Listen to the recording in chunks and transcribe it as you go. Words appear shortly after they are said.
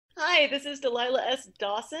Hi, this is Delilah S.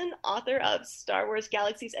 Dawson, author of Star Wars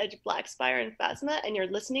Galaxy's Edge, Blackspire, and Phasma, and you're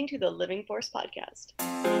listening to the Living Force podcast.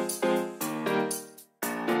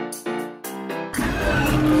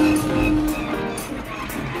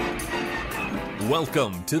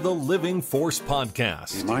 Welcome to the Living Force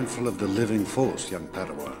podcast. Be mindful of the living force, young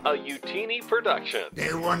Padawan. A Utini production.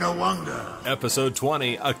 They wanna wonder. Episode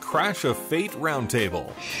 20, A Crash of Fate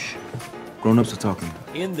Roundtable. Shh. Grown-ups are talking.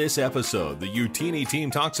 In this episode, the Utini team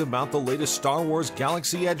talks about the latest Star Wars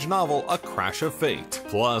Galaxy Edge novel, A Crash of Fate,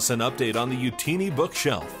 plus an update on the Utini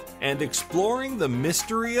bookshelf, and exploring the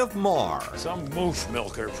mystery of Mar. Some moof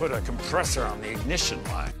milker put a compressor on the ignition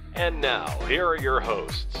line. And now, here are your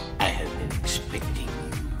hosts. I have been expecting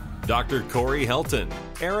you. Dr. Corey Helton,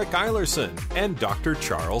 Eric Eilerson, and Dr.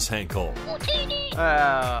 Charles Henkel. The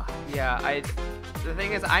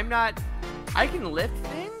thing is, I can lift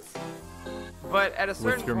things, but at a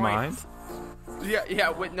certain With your point, mind?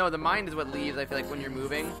 the mind is what leaves, I feel like, when you're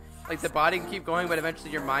moving. Like, the body can keep going, but eventually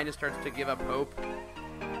your mind just starts to give up hope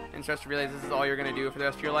and starts to realize this is all you're going to do for the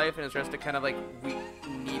rest of your life, and it starts to kind of, like,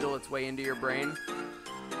 needle its way into your brain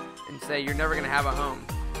and say, you're never going to have a home.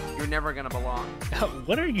 You're never going to belong.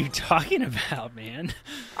 What are you talking about, man?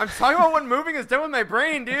 I'm talking about what moving has done with my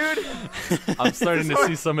brain, dude. I'm starting to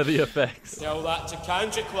see some of the effects. Tell that to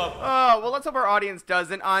Country Club. Oh, well, let's hope our audience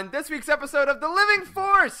doesn't. On this week's episode of The Living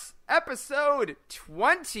Force, episode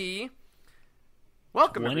 20.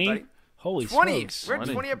 Welcome, 20? everybody. Holy 20. smokes.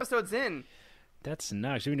 We're 20 episodes in. That's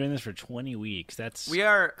nuts. We've been doing this for 20 weeks. That's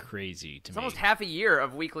crazy to me. It's almost half a year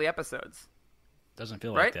of weekly episodes. Doesn't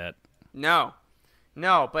feel right? like that.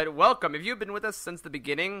 No, but welcome. If you've been with us since the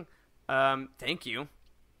beginning, thank you,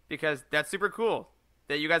 because that's super cool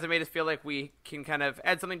that you guys have made us feel like we can kind of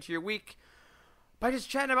add something to your week by just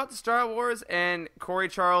chatting about the Star Wars. And Corey,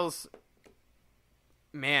 Charles,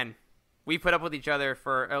 man, we put up with each other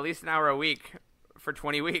for at least an hour a week for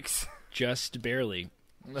 20 weeks. Just barely.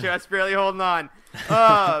 Just barely holding on.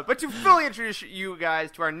 But to fully introduce you guys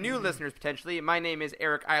to our new listeners, potentially, my name is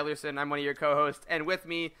Eric Eilerson. I'm one of your co-hosts, and with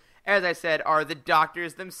me, as I said, are the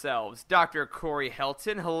doctors themselves. Dr. Corey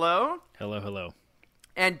Helton, hello. Hello.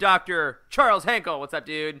 And Dr. Charles Henkel, what's up,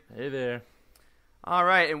 dude? Hey there. All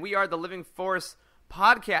right, and we are the Living Force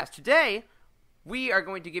podcast. Today, we are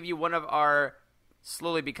going to give you one of our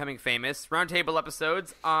slowly becoming famous roundtable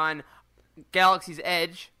episodes on Galaxy's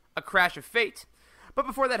Edge, A Crash of Fate. But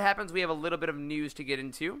before that happens, we have a little bit of news to get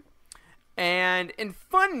into. And in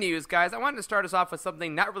fun news, guys, I wanted to start us off with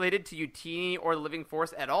something not related to Utini or the Living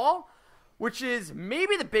Force at all, which is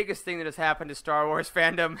maybe the biggest thing that has happened to Star Wars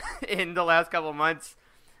fandom in the last couple of months,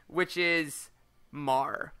 which is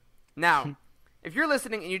Mar. Now, if you're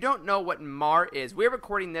listening and you don't know what Mar is, we're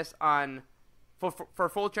recording this on, for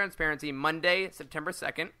full transparency, Monday, September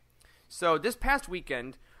 2nd. So this past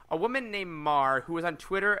weekend, a woman named Mar, who was on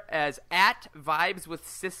Twitter as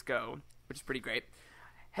 @VibesWithCisco, which is pretty great,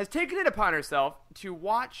 has taken it upon herself to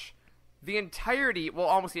watch the entirety, well,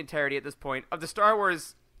 almost the entirety at this point, of the Star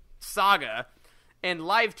Wars saga and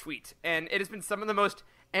live tweet. And it has been some of the most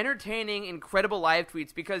entertaining, incredible live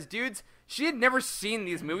tweets because, dudes, she had never seen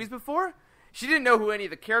these movies before. She didn't know who any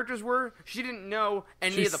of the characters were. She didn't know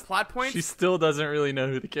any of the plot points. She still doesn't really know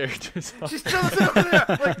who the characters are. She still doesn't know.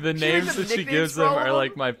 Like, the names that she gives them are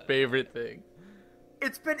like my favorite thing.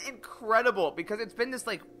 It's been incredible because it's been this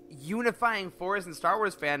like unifying force in Star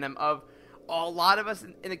Wars fandom of a lot of us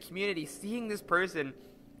in the community seeing this person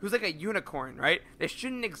who's like a unicorn, right? They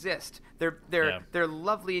shouldn't exist. They're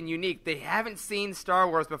lovely and unique. They haven't seen Star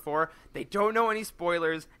Wars before. They don't know any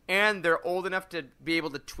spoilers, and they're old enough to be able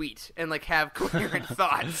to tweet and like have coherent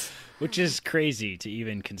thoughts. Which is crazy to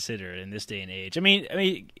even consider in this day and age. I mean,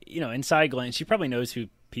 inside glance, she probably knows who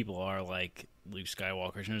people are, like Luke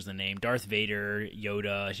Skywalker. She knows the name. Darth Vader,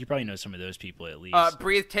 Yoda. She probably knows some of those people at least.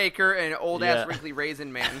 Breathe Taker and old-ass wrinkly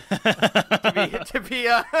raisin man. to be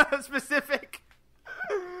specific.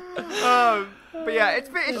 But yeah, it's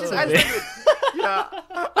just I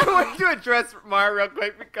wanted to address Mara real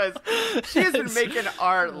quick because she has been making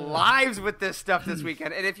our lives with this stuff this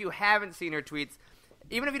weekend. And if you haven't seen her tweets,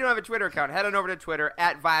 even if you don't have a Twitter account, head on over to Twitter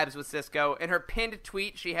 @VibesWithCisco. In her pinned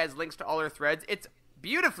tweet, she has links to all her threads. It's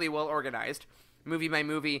beautifully well organized, movie by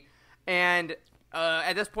movie. And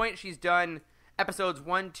at this point, she's done episodes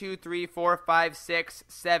 1, 2, 3, 4, 5, 6,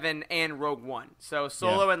 7, and Rogue One. So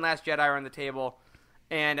Solo and Last Jedi are on the table.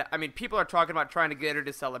 And, I mean, people are talking about trying to get her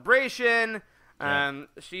to Celebration.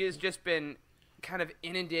 She has just been kind of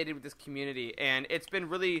inundated with this community. And it's been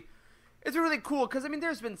really cool because, I mean,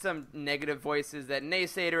 there's been some negative voices that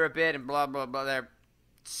naysayed her a bit and blah, blah, blah. They're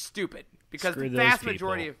stupid. Because Screw the vast those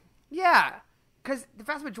majority people. of... Yeah. because the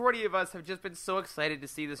vast majority of us have just been so excited to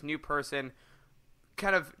see this new person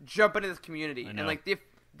kind of jump into this community. And like the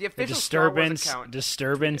official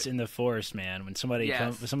disturbance in the force, man. When somebody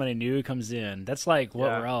when somebody new comes in, that's like what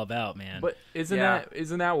we're all about, man. But isn't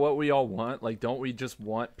that what we all want? Like, don't we just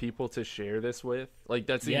want people to share this with? Like,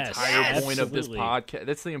 that's the entire point of this podcast.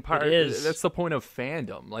 That's that's the point of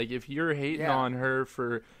fandom. Like, if you're hating on her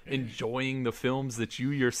for enjoying the films that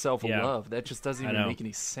you yourself love, that just doesn't even make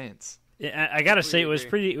any sense. I gotta say, it was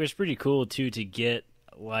pretty cool too to get.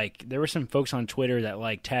 Like, there were some folks on Twitter that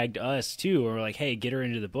like tagged us too, or were like, "Hey, get her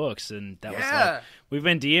into the books," and that was like, we've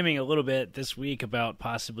been DMing a little bit this week about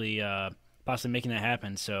possibly making that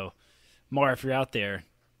happen. So, Mar, if you're out there,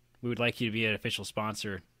 we would like you to be an official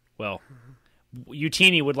sponsor. Well,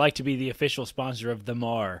 Utini would like to be the official sponsor of the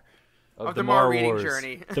Mar of the Mar reading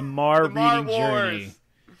journey, the Mar reading journey.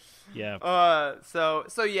 Yeah. So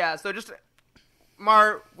just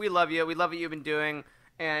Mar, we love you. We love what you've been doing,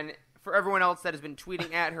 and for everyone else that has been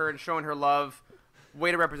tweeting at her and showing her love, way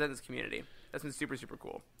to represent this community. That's been super, super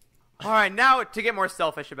cool. All right, now to get more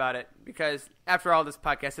selfish about it, because after all, this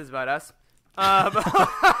podcast is about us.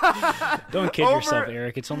 Don't kid yourself,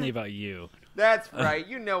 Eric. It's only about you. That's right.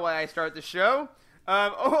 You know why I start the show.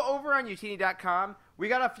 Over on utini.com, we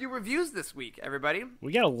got a few reviews this week, everybody.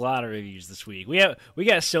 We got a lot of reviews this week. We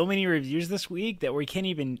got so many reviews this week that we can't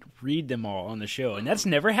even read them all on the show, and that's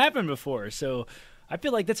never happened before, so I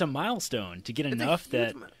feel like that's a milestone to get enough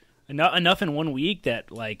in 1 week that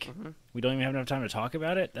we don't even have enough time to talk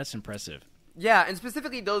about it. That's impressive. Yeah, and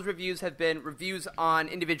specifically those reviews have been reviews on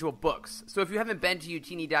individual books. So if you haven't been to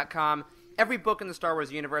utini.com, every book in the Star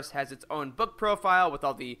Wars universe has its own book profile with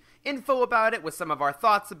all the info about it, with some of our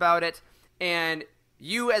thoughts about it, and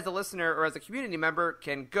you as a listener or as a community member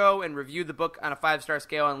can go and review the book on a 5-star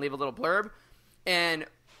scale and leave a little blurb. And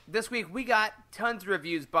this week we got tons of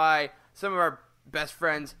reviews by some of our best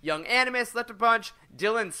friends. Young Animus left a bunch.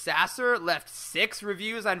 Dylan Sasser left 6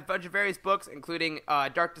 reviews on a bunch of various books, including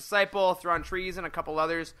Dark Disciple, Thrawn Trees, and a couple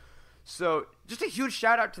others. So just a huge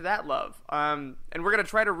shout out to that love. And we're going to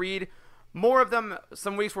try to read more of them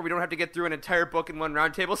some weeks where we don't have to get through an entire book in one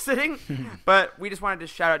roundtable sitting. But we just wanted to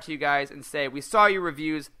shout out to you guys and say we saw your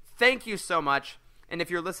reviews. Thank you so much. And if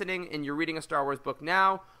you're listening and you're reading a Star Wars book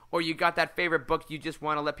now, or you got that favorite book you just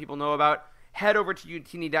want to let people know about, head over to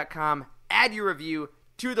utini.com. Add your review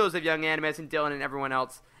to those of Young Animus and Dylan and everyone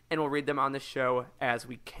else, and we'll read them on the show as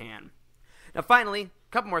we can. Now, finally,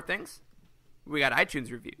 a couple more things. We got iTunes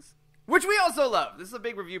reviews, which we also love. This is a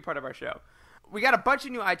big review part of our show. We got a bunch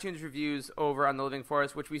of new iTunes reviews over on The Living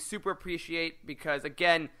Forest, which we super appreciate because,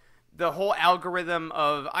 again, the whole algorithm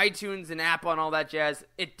of iTunes and Apple and all that jazz,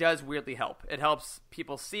 it does weirdly help. It helps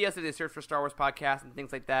people see us as they search for Star Wars podcasts and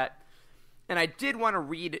things like that. And I did want to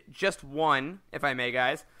read just one, if I may,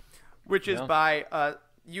 guys, which is by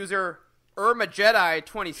user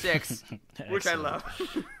IrmaJedi26, which I love.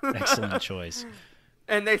 Excellent choice.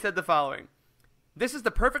 And they said the following. This is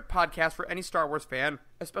the perfect podcast for any Star Wars fan,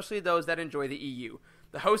 especially those that enjoy the EU.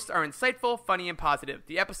 The hosts are insightful, funny, and positive.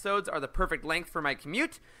 The episodes are the perfect length for my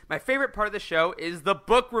commute. My favorite part of the show is the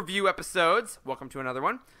book review episodes. Welcome to another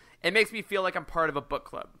one. It makes me feel like I'm part of a book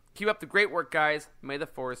club. Keep up the great work, guys. May the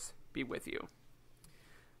Force be with you.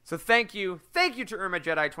 So thank you to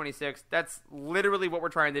IrmaJedi26. That's literally what we're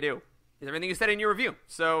trying to do. Is everything you said in your review.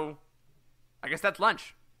 So I guess that's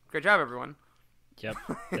lunch. Great job, everyone. Yep,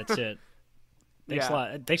 that's it. Thanks a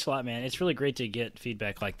lot. Thanks a lot, man. It's really great to get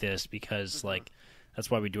feedback like this because, that's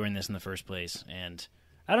why we're doing this in the first place. And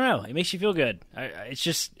I don't know, it makes you feel good.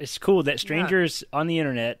 It's cool that strangers on the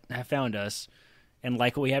internet have found us and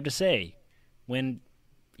like what we have to say. When,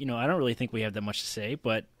 I don't really think we have that much to say,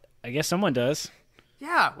 but I guess someone does.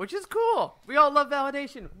 Yeah, which is cool. We all love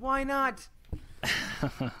validation. Why not?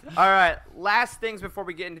 All right, last things before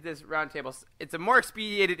we get into this roundtable. It's a more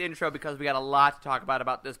expedited intro because we got a lot to talk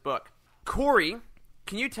about this book. Corey,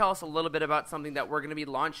 can you tell us a little bit about something that we're going to be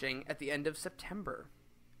launching at the end of September?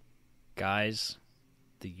 Guys,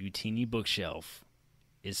 the Utini bookshelf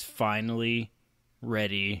is finally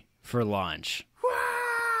ready for launch.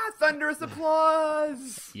 Thunderous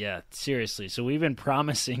applause! Yeah, seriously. So we've been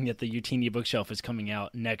promising that the Utini bookshelf is coming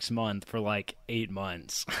out next month for 8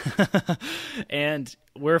 months. And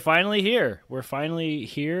we're finally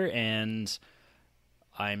here. And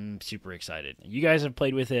I'm super excited. You guys have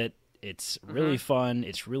played with it. It's really fun.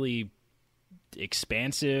 It's really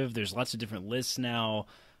expansive. There's lots of different lists now.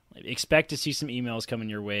 Expect to see some emails coming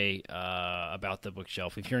your way about the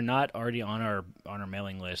bookshelf. If you're not already on our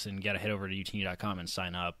mailing list, then you got to head over to utini.com and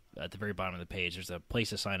sign up. At the very bottom of the page, there's a place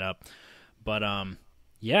to sign up. But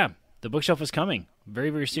the bookshelf is coming very,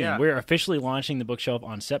 very soon. Yeah. We're officially launching the bookshelf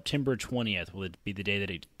on September 20th. Will be the day that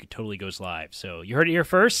it totally goes live. So you heard it here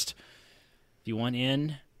first. If you want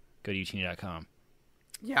in, go to utini.com.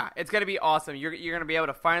 Yeah, it's going to be awesome. You're going to be able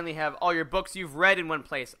to finally have all your books you've read in one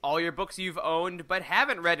place, all your books you've owned but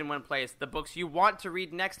haven't read in one place, the books you want to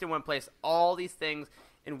read next in one place, all these things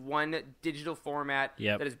in one digital format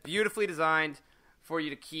that is beautifully designed for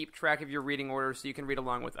you to keep track of your reading order so you can read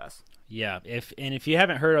along with us. Yeah, if you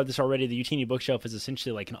haven't heard of this already, the Utini Bookshelf is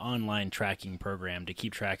essentially like an online tracking program to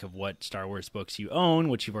keep track of what Star Wars books you own,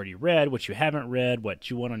 what you've already read, what you haven't read,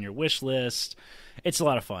 what you want on your wish list. It's a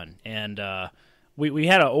lot of fun, and we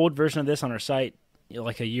had an old version of this on our site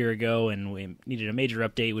like a year ago, and we needed a major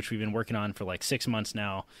update, which we've been working on for like 6 months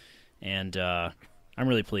now, and I'm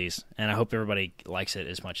really pleased, and I hope everybody likes it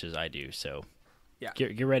as much as I do. So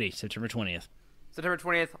get ready, September 20th. September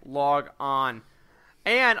 20th, log on.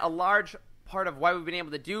 And a large part of why we've been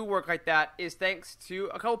able to do work like that is thanks to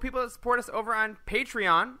a couple people that support us over on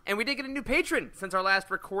Patreon. And we did get a new patron since our last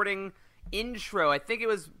recording intro. I think it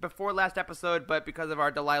was before last episode, but because of our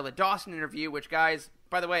Delilah Dawson interview, which, guys,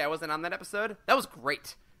 by the way, I wasn't on that episode. That was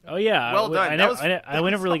great. Oh, yeah. Well done. I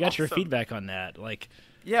never really got your feedback on that.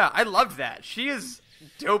 Yeah, I loved that. She is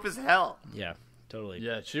dope as hell. Yeah. Totally.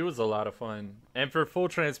 Yeah, she was a lot of fun. And for full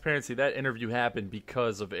transparency, that interview happened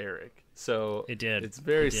because of Eric. So it did. It's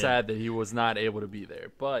very sad that he was not able to be there.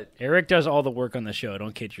 But Eric does all the work on the show.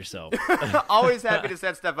 Don't kid yourself. Always happy to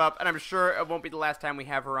set stuff up, and I'm sure it won't be the last time we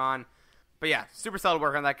have her on. But yeah, super solid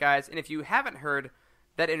work on that, guys. And if you haven't heard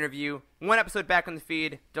that interview, one episode back on the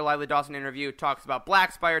feed, Delilah Dawson interview, talks about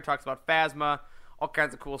Blackspire, talks about Phasma, all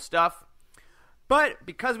kinds of cool stuff. But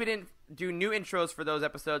because we didn't do new intros for those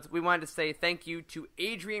episodes, we wanted to say thank you to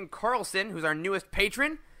Adrian Carlson, who's our newest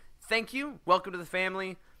patron. Thank you. Welcome to the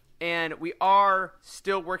family. And we are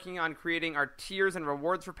still working on creating our tiers and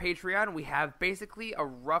rewards for Patreon. We have basically a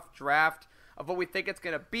rough draft of what we think it's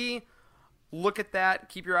going to be. Look at that.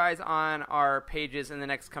 Keep your eyes on our pages in the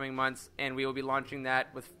next coming months, and we will be launching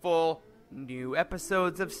that with full new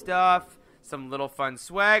episodes of stuff, some little fun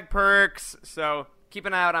swag perks. So keep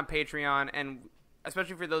an eye out on Patreon, and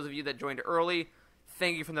especially for those of you that joined early,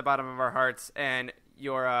 thank you from the bottom of our hearts, and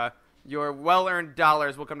your well-earned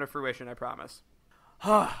dollars will come to fruition, I promise.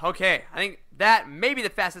 Okay, I think that may be the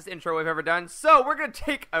fastest intro we've ever done, so we're going to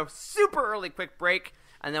take a super early quick break,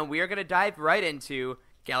 and then we are going to dive right into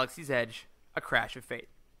Galaxy's Edge, A Crash of Fate.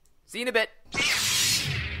 See you in a bit.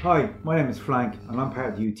 Hi, my name is Frank, and I'm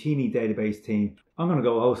part of the Utini database team. I'm going to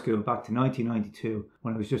go old school back to 1992,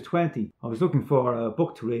 when I was just 20. I was looking for a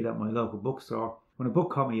book to read at my local bookstore, when a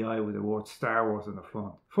book caught my eye with the word Star Wars on the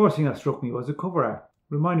front. First thing that struck me was the cover art.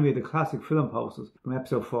 Reminded me of the classic film posters from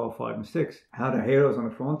episode 4, 5 and 6. It had our heroes on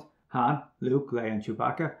the front, Han, Luke, Leia and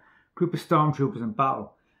Chewbacca, group of stormtroopers in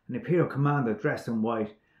battle, an Imperial commander dressed in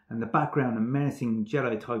white, and the background a menacing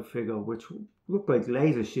Jedi-type figure which looked like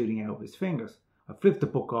lasers shooting out of his fingers. I flipped the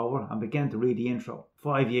book over and began to read the intro,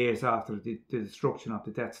 5 years after the destruction of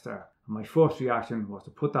the Death Star, and my first reaction was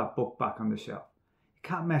to put that book back on the shelf. You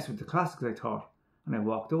can't mess with the classics, I thought, and I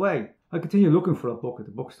walked away. I continued looking for a book at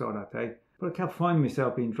the bookstore that day, but I kept finding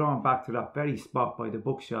myself being drawn back to that very spot by the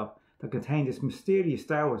bookshelf that contained this mysterious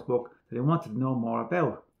Star Wars book that I wanted to know more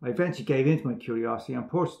about. I eventually gave in to my curiosity and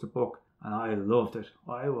purchased the book, and I loved it.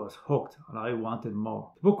 I was hooked, and I wanted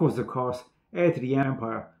more. The book was, of course, Heir to the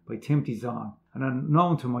Empire by Timothy Zahn, and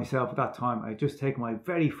unknown to myself at that time, I had just taken my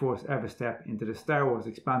very first ever step into the Star Wars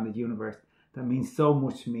expanded universe that means so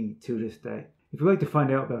much to me to this day. If you'd like to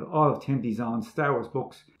find out about all of Timothy Zahn's Star Wars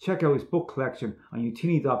books, check out his book collection on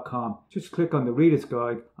utini.com. Just click on the Reader's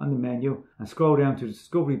Guide on the menu and scroll down to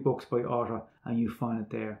Discovery Books by Author and you'll find it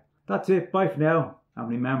there. That's it, bye for now, and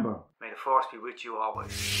remember, may the Force be with you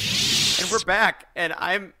always. And we're back, and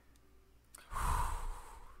I'm...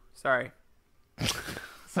 Sorry,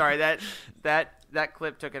 that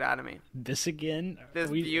clip took it out of me. This again? This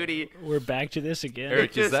beauty. We're back to this again.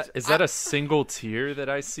 Eric, is that a single tear that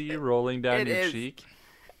I see rolling down your cheek?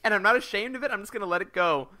 And I'm not ashamed of it. I'm just going to let it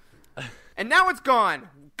go. And now it's gone.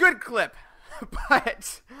 Good clip.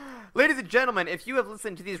 But, ladies and gentlemen, if you have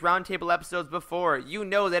listened to these Roundtable episodes before, you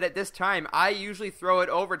know that at this time, I usually throw it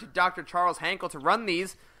over to Dr. Charles Hankel to run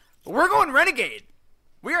these. But we're going Renegade.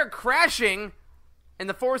 We are crashing in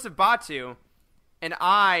the Force of Batuu, and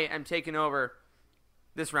I am taking over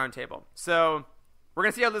this roundtable. So we're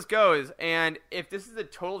going to see how this goes. And if this is a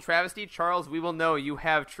total travesty, Charles, we will know you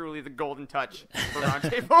have truly the golden touch for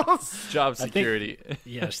roundtables. Job security.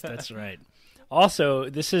 Yes, that's right. Also,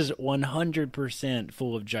 this is 100%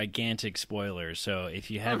 full of gigantic spoilers. So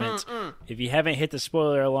if you haven't hit the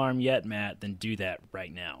spoiler alarm yet, Matt, then do that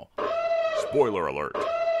right now. Spoiler alert.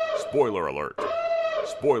 Spoiler alert.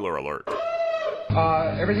 Spoiler alert.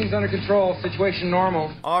 Everything's under control. Situation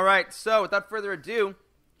normal. All right, so without further ado,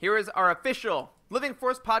 here is our official Living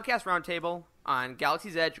Force podcast roundtable on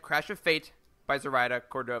Galaxy's Edge: Crash of Fate by Zoraida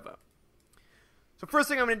Cordova. So first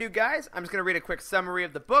thing I'm going to do, guys, I'm just going to read a quick summary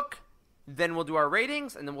of the book, then we'll do our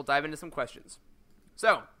ratings, and then we'll dive into some questions.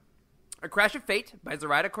 So, A Crash of Fate by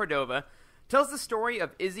Zoraida Cordova tells the story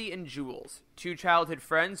of Izzy and Jules, two childhood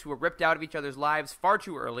friends who were ripped out of each other's lives far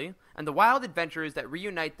too early, and the wild adventures that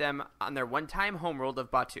reunite them on their one-time homeworld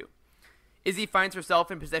of Batuu. Izzy finds herself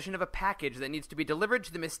in possession of a package that needs to be delivered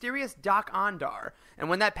to the mysterious Doc Ondar, and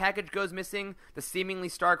when that package goes missing, the seemingly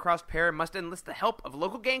star-crossed pair must enlist the help of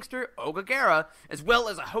local gangster Oga Gera, as well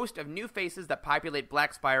as a host of new faces that populate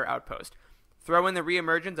Black Spire Outpost. Throw in the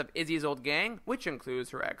reemergence of Izzy's old gang, which includes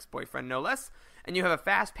her ex-boyfriend no less, and you have a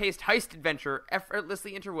fast-paced heist adventure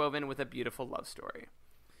effortlessly interwoven with a beautiful love story.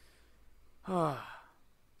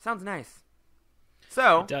 Sounds nice.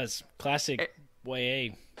 So it does. Classic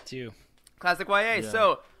YA, too. Classic YA. Yeah.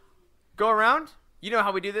 So, go around. You know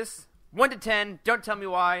how we do this. 1 to 10. Don't tell me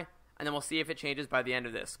why. And then we'll see if it changes by the end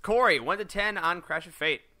of this. Corey, 1 to 10 on Crash of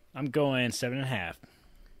Fate. I'm going 7.5.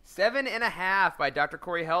 7.5 by Dr.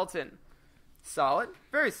 Corey Helton. Solid.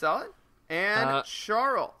 Very solid. And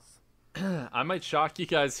Charles. I might shock you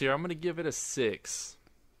guys here. I'm going to give it a 6.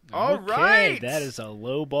 All right. That is a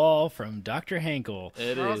low ball from Dr. Henkel.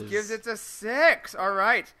 Charles gives it a 6. All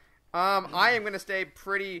right. I am going to stay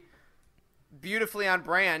pretty beautifully on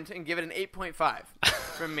brand and give it an 8.5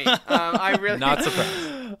 from me. I really not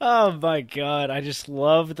surprised. Oh my god, I just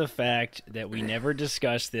love the fact that we never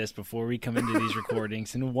discuss this before we come into these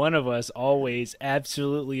recordings, and one of us always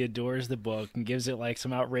absolutely adores the book and gives it like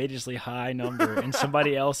some outrageously high number, and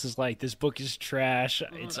somebody else is like, this book is trash,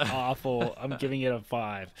 it's awful, I'm giving it a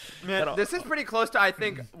 5. Man, this is pretty close to, I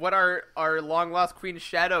think, what our long lost Queen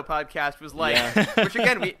Shadow podcast was like, which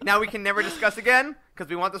again we can never discuss again because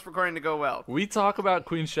we want this recording to go well. We talk about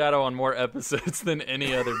Queen Shadow on more episodes than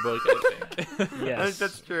any other book, I think. Yes,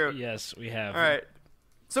 that's true. Yes, we have. All right.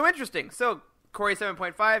 So interesting. So Corey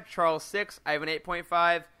 7.5, Charles 6, I have an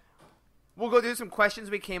 8.5. We'll go through some questions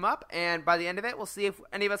we came up, and by the end of it, we'll see if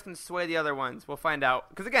any of us can sway the other ones. We'll find out.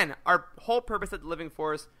 Because again, our whole purpose at the Living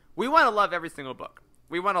Force, we want to love every single book.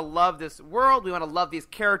 We want to love this world. We want to love these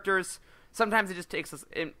characters. Sometimes it just takes us,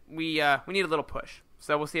 and we need a little push.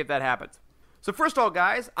 So we'll see if that happens. So first of all,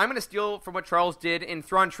 guys, I'm going to steal from what Charles did in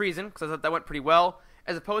Thrawn Treason, because I thought that went pretty well.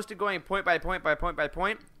 As opposed to going point by point by point by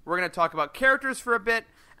point, we're going to talk about characters for a bit,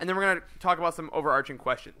 and then we're going to talk about some overarching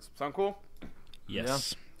questions. Sound cool?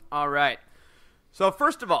 Yes. Yeah. All right. So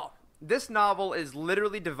first of all, this novel is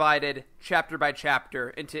literally divided chapter by chapter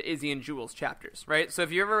into Izzy and Jules chapters, right? So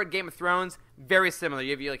if you ever read Game of Thrones, very similar.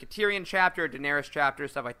 You have like a Tyrion chapter, a Daenerys chapter,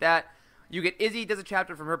 stuff like that. You get Izzy does a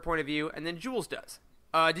chapter from her point of view, and then Jules does.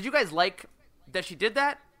 Did you guys like that she did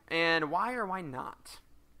that, and why or why not?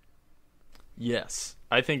 Yes,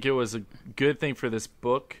 I think it was a good thing for this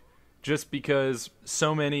book, just because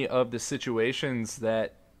so many of the situations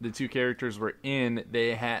that the two characters were in,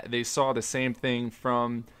 they saw the same thing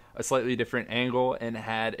from a slightly different angle and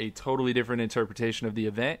had a totally different interpretation of the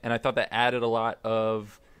event, and I thought that added a lot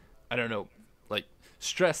of, like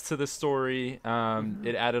stress to the story.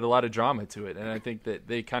 It added a lot of drama to it, and I think that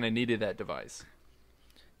they kind of needed that device.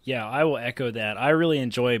 Yeah, I will echo that. I really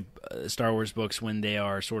enjoy Star Wars books when they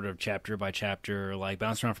are sort of chapter by chapter, like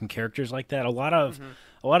bouncing around from characters like that. A lot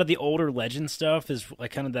of the older legend stuff is like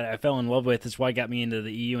kind of that I fell in love with. It's why it got me into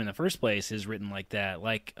the EU in the first place. Is written like that.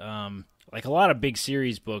 Like a lot of big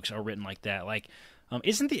series books are written like that. Like,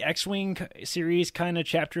 isn't the X-Wing series kind of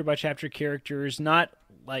chapter by chapter characters, not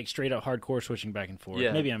like straight up hardcore switching back and forth?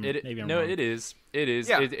 Yeah, maybe I'm no, wrong. it is.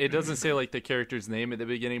 Yeah. It doesn't say like the character's name at the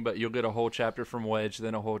beginning, but you'll get a whole chapter from Wedge,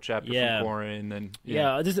 then a whole chapter from Corrin, then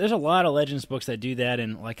there's a lot of Legends books that do that,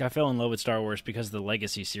 and like I fell in love with Star Wars because of the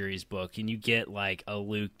Legacy series book, and you get like a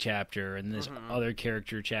Luke chapter and there's other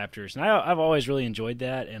character chapters, and I've always really enjoyed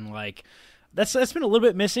that, and like that's been a little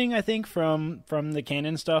bit missing, I think, from the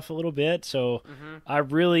canon stuff a little bit. So I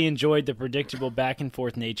really enjoyed the predictable back and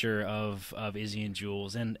forth nature of Izzy and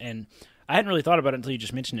Jules, and I hadn't really thought about it until you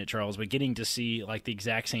just mentioned it, Charles, but getting to see like the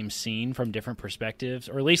exact same scene from different perspectives,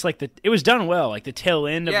 or at least like it was done well. Like the tail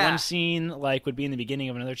end of one scene like would be in the beginning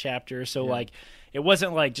of another chapter. So like it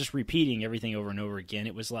wasn't like just repeating everything over and over again.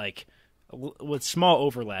 It was like with small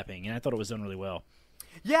overlapping, and I thought it was done really well.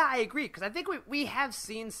 Yeah, I agree, because I think we have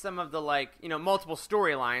seen some of the, like, multiple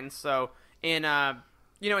storylines. So in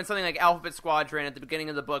in something like Alphabet Squadron at the beginning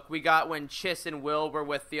of the book, we got when Chiss and Will were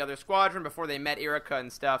with the other squadron before they met Erica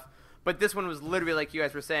and stuff. But this one was literally, like you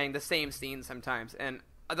guys were saying, the same scene sometimes. And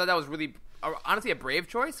I thought that was really honestly a brave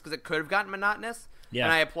choice because it could have gotten monotonous. Yeah.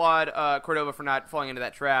 And I applaud Cordova for not falling into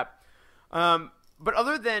that trap. But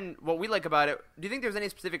other than what we like about it, do you think there's any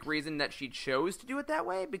specific reason that she chose to do it that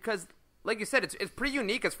way? Because, like you said, it's pretty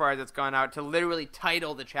unique as far as it's gone out to literally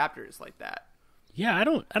title the chapters like that. Yeah, I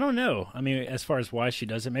don't know. I mean, as far as why she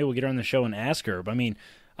does it, maybe we'll get her on the show and ask her. But I mean,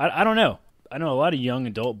 I don't know. I know a lot of young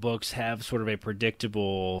adult books have sort of a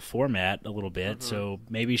predictable format a little bit, so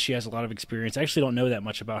maybe she has a lot of experience. I actually don't know that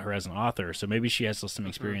much about her as an author, so maybe she has some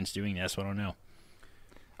experience doing that, so I don't know.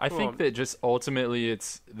 I think that just ultimately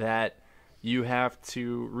it's that you have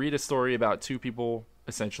to read a story about two people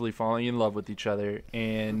essentially falling in love with each other,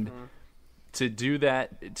 and to do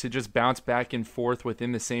that, to just bounce back and forth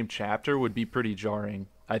within the same chapter would be pretty jarring,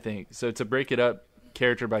 I think. So to break it up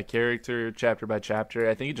character by character, chapter by chapter,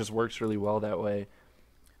 I think it just works really well that way.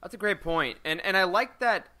 That's a great point. And I like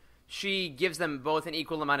that she gives them both an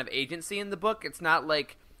equal amount of agency in the book. It's not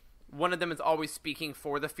like one of them is always speaking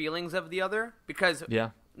for the feelings of the other, because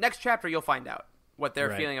next chapter you'll find out what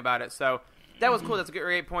they're feeling about it. So that was cool. That's a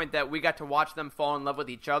great point that we got to watch them fall in love with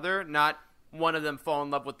each other, not one of them fall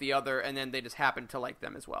in love with the other and then they just happen to like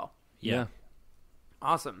them as well. Yeah.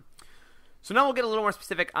 Awesome. So now we'll get a little more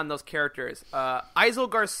specific on those characters. Isel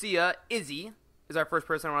Garcia, Izzy, is our first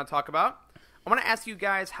person I want to talk about. I want to ask you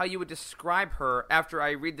guys how you would describe her after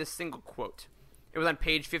I read this single quote. It was on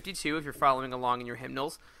page 52, if you're following along in your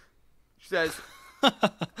hymnals. She says,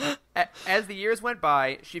 as the years went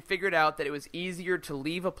by, she figured out that it was easier to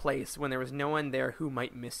leave a place when there was no one there who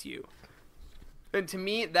might miss you. And to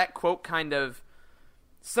me, that quote kind of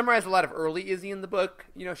summarized a lot of early Izzy in the book.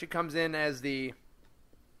 You know, she comes in as she's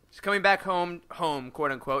coming back home,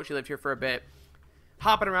 quote unquote. She lived here for a bit,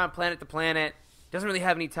 hopping around planet to planet, doesn't really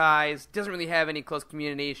have any ties, doesn't really have any close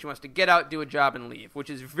community. She wants to get out, do a job, and leave, which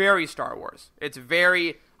is very Star Wars. It's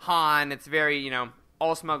very Han. It's very,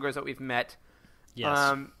 all smugglers that we've met.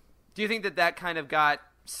 Yes. Do you think that kind of got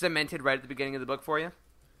cemented right at the beginning of the book for you?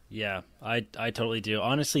 Yeah, I totally do.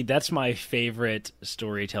 Honestly, that's my favorite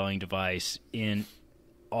storytelling device in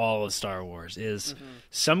all of Star Wars is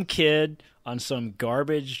some kid on some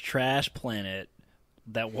garbage trash planet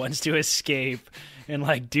that wants to escape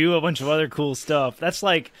and do a bunch of other cool stuff. That's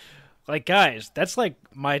like guys, that's like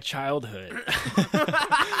my childhood.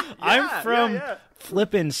 I'm from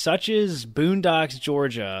flippin' Such's Boondocks,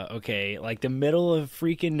 Georgia, okay, like the middle of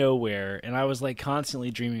freaking nowhere, and I was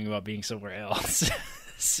constantly dreaming about being somewhere else.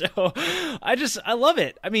 So I love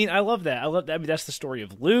it. I mean, I love that. I mean, that's the story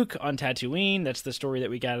of Luke on Tatooine. That's the story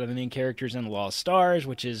that we got of the main characters in The Lost Stars,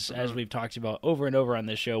 which is, as we've talked about over and over on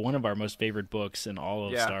this show, one of our most favorite books in all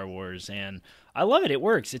of Star Wars. And I love it. It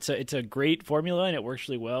works. It's a great formula, and it works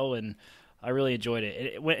really well. And I really enjoyed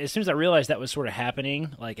it. As soon as I realized that was sort of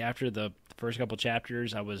happening, after the first couple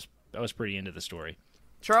chapters, I was pretty into the story.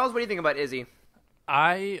 Charles, what do you think about Izzy?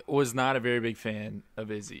 I was not a very big fan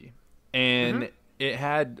of Izzy, and it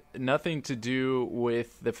had nothing to do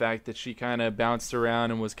with the fact that she kind of bounced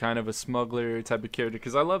around and was kind of a smuggler type of character,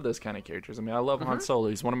 because I love those kind of characters. I mean, I love Han Solo.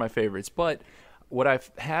 He's one of my favorites. But what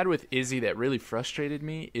I've had with Izzy that really frustrated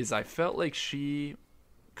me is I felt like she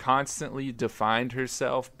constantly defined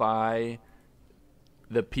herself by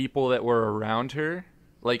the people that were around her.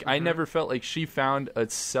 I never felt like she found a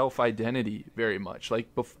self-identity very much.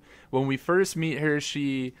 When we first meet her,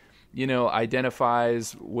 she,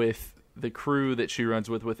 identifies with the crew that she runs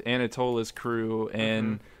with Anatola's crew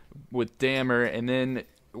and with Dammer, and then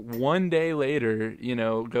one day later,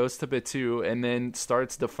 goes to Batuu and then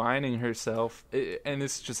starts defining herself, and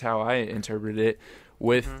this is just how I interpret it,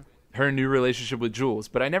 with her new relationship with Jules.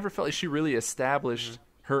 But I never felt like she really established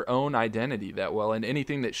her own identity that well and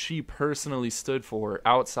anything that she personally stood for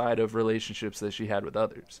outside of relationships that she had with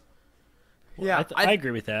others. Yeah, I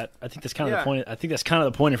agree with that. I think that's kind of the point. I think that's kind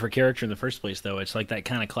of the point of her character in the first place, though. It's that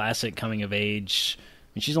kind of classic coming of age. I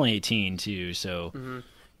mean, she's only 18 too, so.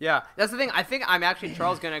 Yeah, that's the thing. I think I'm actually,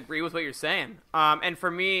 Charles, going to agree with what you're saying. And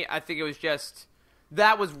for me, I think it was just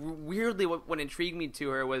that was weirdly what intrigued me to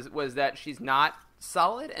her was that she's not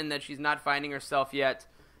solid and that she's not finding herself yet.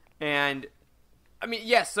 And I mean,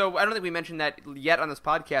 yes, so I don't think we mentioned that yet on this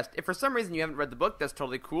podcast. If for some reason you haven't read the book, that's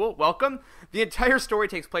totally cool. Welcome. The entire story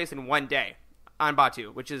takes place in one day on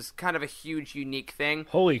Batuu, which is kind of a huge, unique thing.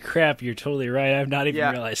 Holy crap, you're totally right. I've not even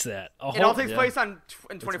realized that. It all takes place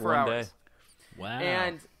in 24 hours. Day. Wow.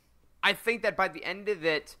 And I think that by the end of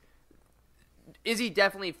it, Izzy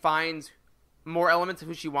definitely finds more elements of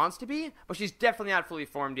who she wants to be, but she's definitely not fully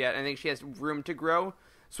formed yet. I think she has room to grow.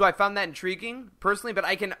 So I found that intriguing, personally, but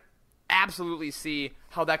I can absolutely see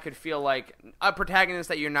how that could feel like a protagonist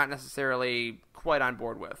that you're not necessarily quite on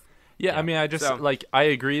board with. Yeah, I mean, I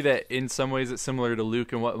agree that in some ways it's similar to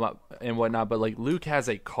Luke and whatnot, but like Luke has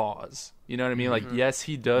a cause. You know what I mean? Like, yes,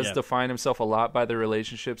 he does define himself a lot by the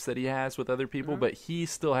relationships that he has with other people, but he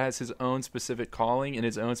still has his own specific calling and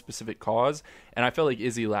his own specific cause, and I felt like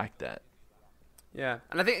Izzy lacked that. Yeah,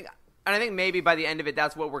 and I think maybe by the end of it,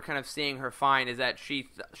 that's what we're kind of seeing her find, is that she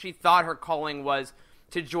thought her calling was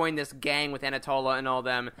to join this gang with Anatola and all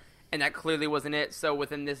them, and that clearly wasn't it. So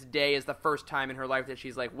within this day is the first time in her life that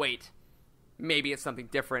she's like, wait, maybe it's something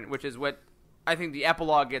different, which is what I think the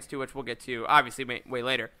epilogue gets to, which we'll get to obviously way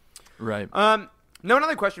later. Right.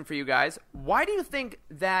 Another question for you guys. Why do you think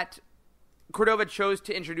that Cordova chose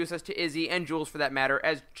to introduce us to Izzy and Jules, for that matter,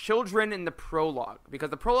 as children in the prologue? Because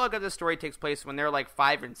the prologue of the story takes place when they're like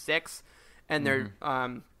 5 and 6, and they're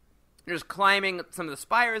just climbing some of the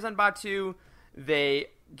spires on Batu. They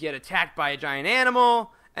get attacked by a giant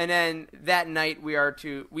animal, and then that night we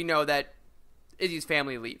know that Izzy's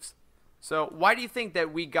family leaves. So why do you think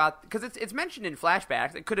that we got? Because it's mentioned in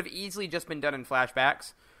flashbacks. It could have easily just been done in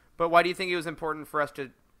flashbacks. But why do you think it was important for us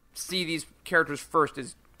to see these characters first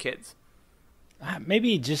as kids?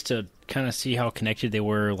 Maybe just to kind of see how connected they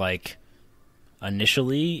were, like,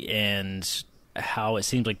 initially, and how it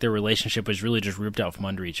seemed like their relationship was really just ripped out from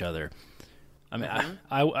under each other. I mean,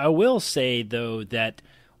 I will say, though, that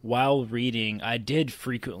while reading, I did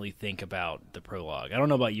frequently think about the prologue. I don't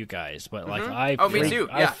know about you guys, but like me too.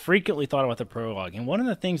 Yeah. I frequently thought about the prologue. And one of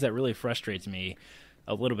the things that really frustrates me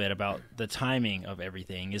a little bit about the timing of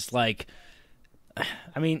everything is, like,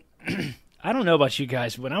 I mean, I don't know about you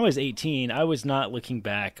guys. When I was 18, I was not looking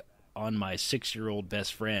back on my 6-year-old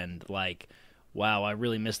best friend like, wow, I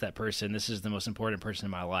really miss that person. This is the most important person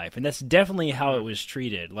in my life. And that's definitely how it was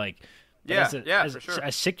treated. Like, for sure. A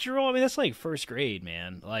 6-year-old, I mean, that's like first grade,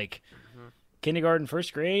 man. Like, kindergarten,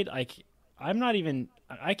 first grade, like, I'm not even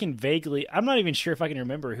sure if I can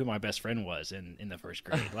remember who my best friend was in the first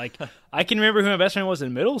grade. Like, I can remember who my best friend was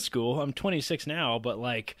in middle school. I'm 26 now, but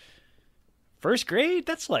like, first grade,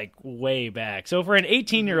 that's like way back. So for an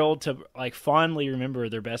 18-year-old to like fondly remember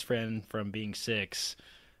their best friend from being 6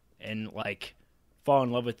 and like fall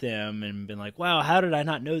in love with them and been like, wow, how did I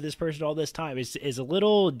not know this person all this time? Is a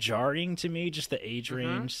little jarring to me, just the age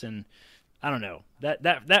range. And I don't know,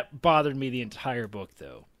 that bothered me the entire book,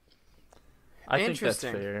 though. I think that's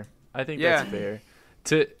fair. That's fair.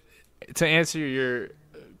 To answer your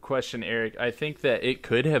question, Eric, I think that it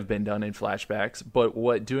could have been done in flashbacks, but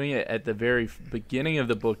what doing it at the very beginning of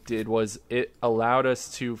the book did was it allowed us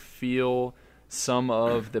to feel some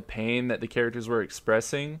of the pain that the characters were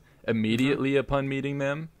expressing immediately upon meeting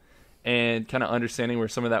them, and kind of understanding where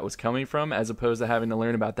some of that was coming from, as opposed to having to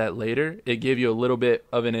learn about that later. It gave you a little bit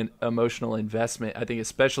of an emotional investment. I think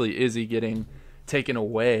especially Izzy getting taken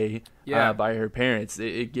away by her parents.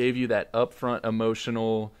 It gave you that upfront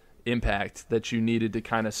emotional impact that you needed to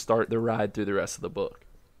kind of start the ride through the rest of the book.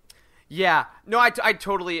 Yeah. No, I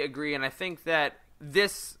totally agree. And I think that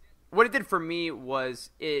what it did for me was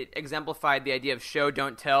it exemplified the idea of show,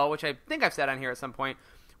 don't tell, which I think I've said on here at some point,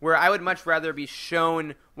 where I would much rather be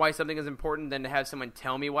shown why something is important than to have someone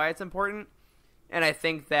tell me why it's important. And I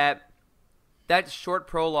think that short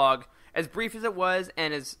prologue, as brief as it was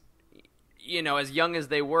and as young as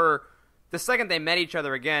they were, the second they met each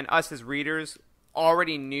other again, us as readers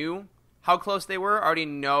already knew how close they were, already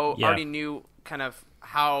knew kind of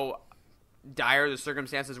how dire the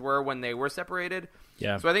circumstances were when they were separated.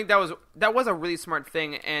 Yeah. So I think that was a really smart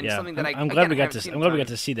thing, and something that I'm glad we got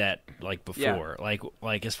to see that like before. Yeah.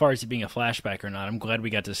 Like as far as it being a flashback or not, I'm glad we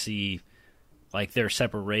got to see like their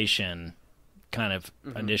separation kind of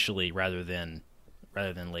initially rather than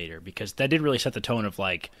later, because that did really set the tone of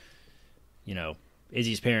like,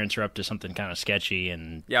 Izzy's parents are up to something kind of sketchy,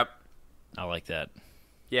 and I like that.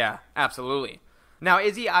 Yeah, absolutely. Now,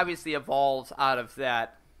 Izzy obviously evolves out of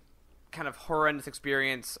that kind of horrendous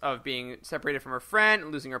experience of being separated from her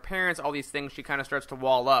friend, losing her parents, all these things. She kind of starts to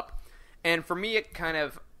wall up. And for me, it kind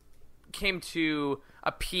of came to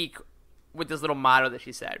a peak with this little motto that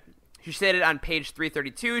she said. She said it on page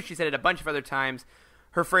 332. She said it a bunch of other times.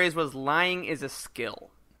 Her phrase was, lying is a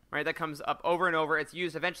skill. Right? That comes up over and over. It's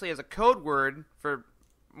used eventually as a code word for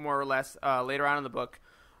more or less later on in the book.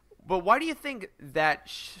 But why do you think that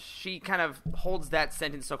she kind of holds that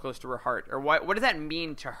sentence so close to her heart? Or what does that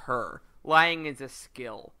mean to her? Lying is a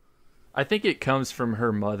skill. I think it comes from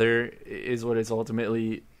her mother, is what it's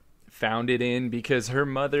ultimately founded in, because her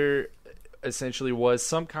mother essentially was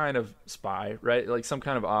some kind of spy, right? Like some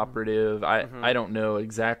kind of operative. I don't know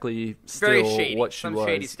exactly still what she was.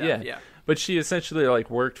 Shady stuff, yeah. But she essentially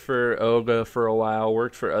like worked for Olga for a while,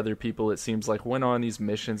 worked for other people, it seems like, went on these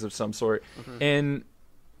missions of some sort. And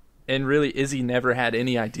And really, Izzy never had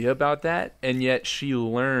any idea about that, and yet she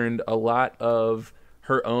learned a lot of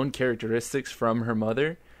her own characteristics from her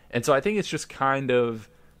mother. And so I think it's just kind of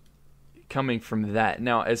coming from that.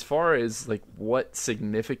 Now, as far as like what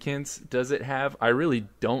significance does it have, I really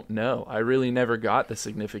don't know. I really never got the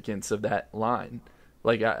significance of that line.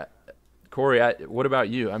 Like, Corey, what about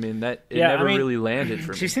you? I mean, really landed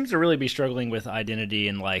for me. She seems to really be struggling with identity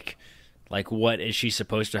and like what is she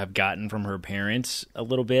supposed to have gotten from her parents a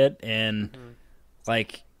little bit, and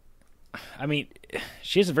like, I mean,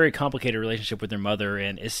 she has a very complicated relationship with her mother,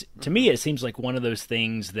 and to me it seems like one of those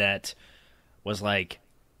things that was like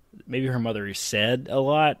maybe her mother said a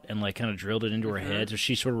lot and like kind of drilled it into her head, so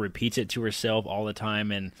she sort of repeats it to herself all the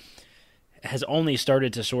time and has only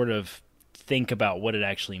started to sort of think about what it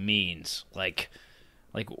actually means. Like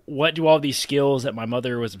what do all these skills that my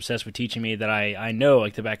mother was obsessed with teaching me that I know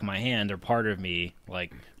like the back of my hand are part of me,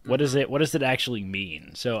 like what does it actually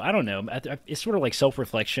mean? So I don't know. It's sort of like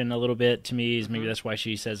self-reflection a little bit to me. Maybe that's why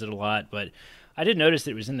she says it a lot. But I did notice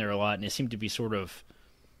that it was in there a lot, and it seemed to be sort of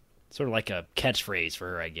like a catchphrase for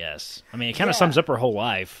her, I guess. I mean, it kind of sums up her whole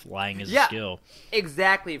life. Lying is a skill.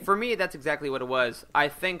 Exactly. For me, that's exactly what it was. I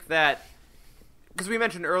think that because we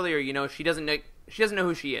mentioned earlier, you know, she doesn't know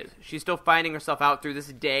who she is. She's still finding herself out through this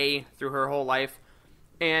day, through her whole life.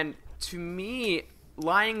 And to me,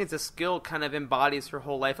 lying as a skill kind of embodies her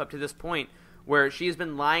whole life up to this point, where she's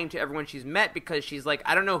been lying to everyone she's met because she's like,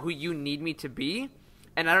 I don't know who you need me to be,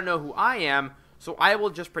 and I don't know who I am, so I will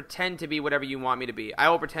just pretend to be whatever you want me to be. I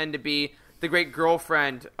will pretend to be the great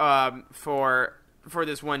girlfriend for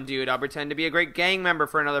this one dude. I'll pretend to be a great gang member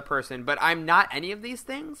for another person, but I'm not any of these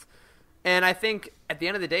things. And I think at the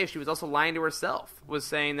end of the day, she was also lying to herself, was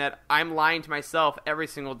saying that I'm lying to myself every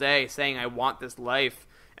single day, saying I want this life.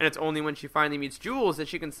 And it's only when she finally meets Jules that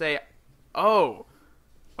she can say, oh,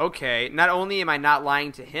 okay, not only am I not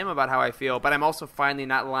lying to him about how I feel, but I'm also finally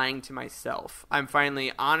not lying to myself. I'm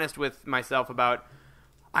finally honest with myself about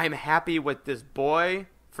I'm happy with this boy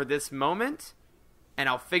for this moment, and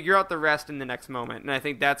I'll figure out the rest in the next moment. And I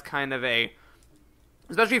think that's kind of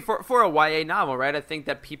especially for a YA novel, right? I think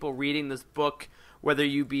that people reading this book, whether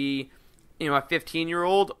you be, you know, a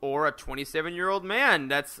 15-year-old or a 27-year-old man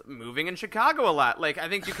that's moving in Chicago a lot, like I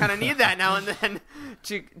think you kind of need that now and then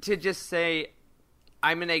to just say,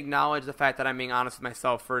 I'm going to acknowledge the fact that I'm being honest with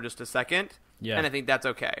myself for just a second, and I think that's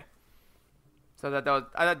okay. So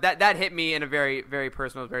that hit me in a very, very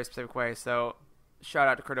personal, very specific way. So shout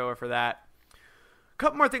out to Cordova for that. A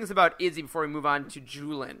couple more things about Izzy before we move on to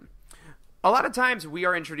Julin. A lot of times we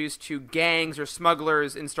are introduced to gangs or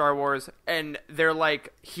smugglers in Star Wars, and they're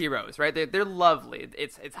like heroes, right? They're lovely.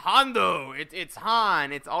 It's Hondo, it's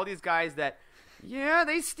Han, it's all these guys that, yeah,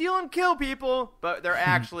 they steal and kill people, but they're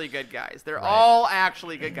actually good guys. They're all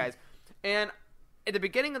actually good guys. And at the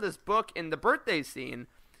beginning of this book, in the birthday scene,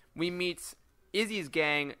 we meet Izzy's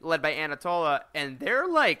gang led by Anatola, and they're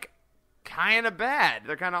like kind of bad.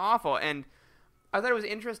 They're kind of awful. And I thought it was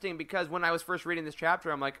interesting because when I was first reading this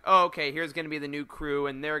chapter, I'm like, oh, okay, here's going to be the new crew,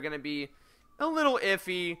 and they're going to be a little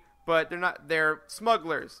iffy, but they're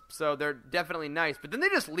smugglers, so they're definitely nice. But then they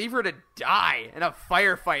just leave her to die in a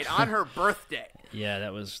firefight on her birthday. Yeah,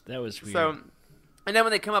 that was weird. So, and then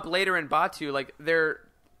when they come up later in Batu, like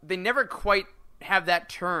they never quite have that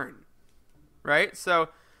turn, right? So,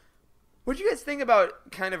 what do you guys think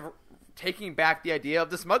about kind of taking back the idea of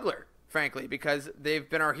the smuggler, frankly, because they've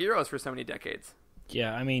been our heroes for so many decades?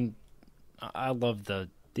 Yeah, I mean, I love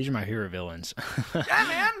these are my hero villains.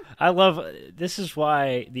 Yeah, man! This is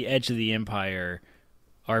why the Edge of the Empire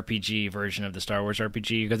RPG version of the Star Wars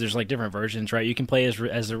RPG, because there's like different versions, right? You can play as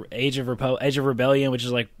the Age of Rebellion, which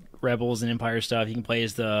is like Rebels and Empire stuff. You can play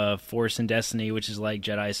as the Force and Destiny, which is like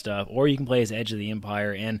Jedi stuff, or you can play as Edge of the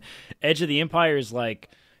Empire. And Edge of the Empire is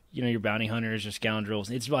like, you know, your bounty hunters or scoundrels.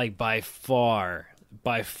 It's like by far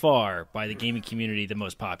by the gaming community the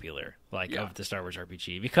most popular of the Star Wars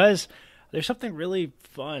RPG, because there's something really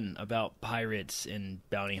fun about pirates and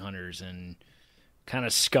bounty hunters and kind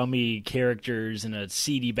of scummy characters in a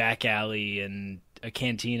seedy back alley and a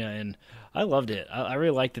cantina, and I loved it. I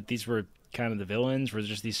really liked that these were kind of the villains, were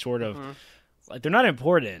just these sort of like, they're not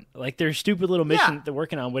important, like their stupid little mission that they're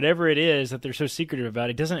working on, whatever it is that they're so secretive about,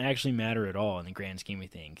 it doesn't actually matter at all in the grand scheme of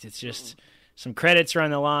things. It's just some credits are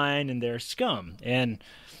on the line, and they're scum. And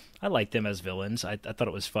I like them as villains. I thought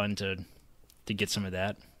it was fun to get some of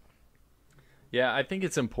that. Yeah, I think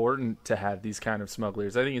it's important to have these kind of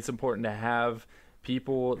smugglers. I think it's important to have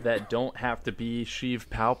people that don't have to be Sheev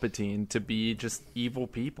Palpatine to be just evil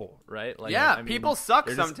people, right? Like, yeah, I mean, people suck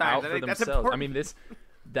sometimes. I think that's important. I mean,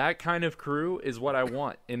 that kind of crew is what I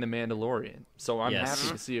want in The Mandalorian. So I'm happy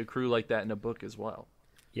to see a crew like that in a book as well.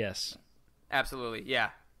 Yes. Absolutely. Yeah.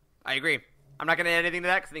 I agree. I'm not going to add anything to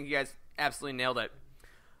that because I think you guys absolutely nailed it.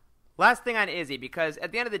 Last thing on Izzy, because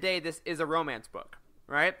at the end of the day, this is a romance book,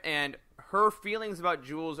 right? And her feelings about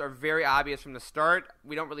Jules are very obvious from the start.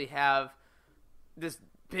 We don't really have this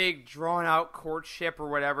big, drawn-out courtship or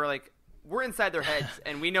whatever. Like, we're inside their heads,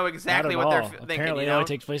 and we know exactly what they're thinking. Apparently, you know? it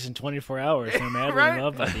takes place in 24 hours. They're madly right? in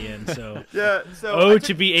love by the end. So, yeah. So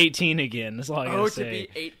to be 18 again. That's all I gotta say.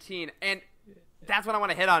 To be 18, and that's what I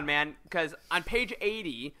want to hit on, man. Because on page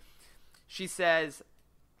 80, she says,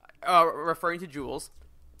 referring to Jules,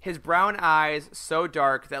 his brown eyes so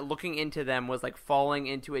dark that looking into them was like falling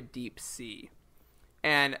into a deep sea.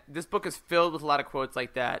 And this book is filled with a lot of quotes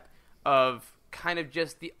like that of kind of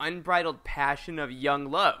just the unbridled passion of young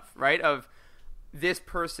love, right? Of this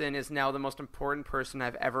person is now the most important person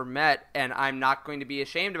I've ever met, and I'm not going to be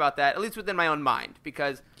ashamed about that, at least within my own mind,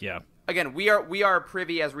 because again, we are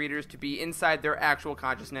privy as readers to be inside their actual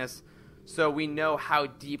consciousness, so we know how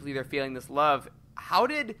deeply they're feeling this love. How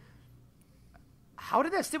did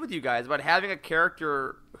that sit with you guys about having a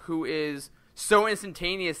character who is so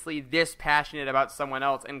instantaneously this passionate about someone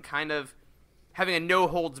else and kind of having a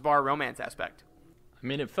no-holds-bar romance aspect? I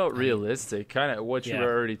mean, it felt realistic, kind of what you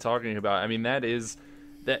were already talking about. I mean, that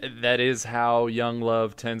is how young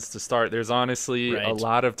love tends to start. There's honestly a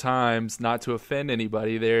lot of times, not to offend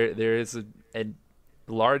anybody, there is a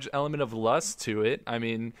large element of lust to it. I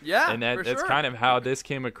mean, and that's kind of how this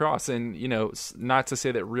came across. And, you know, not to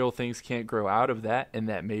say that real things can't grow out of that, and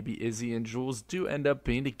that maybe Izzy and Jules do end up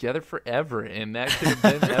being together forever, and that could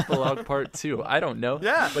have been epilogue part 2. I don't know.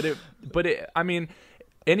 Yeah. But I mean,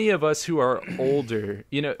 any of us who are older,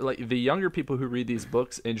 you know, like the younger people who read these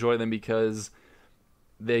books enjoy them because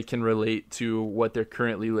they can relate to what they're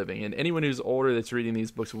currently living. And anyone who's older that's reading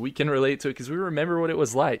these books, we can relate to it because we remember what it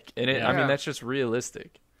was like. And I mean, that's just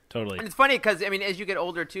realistic. Totally. And it's funny because, I mean, as you get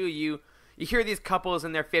older too, you hear these couples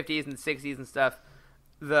in their 50s and 60s and stuff,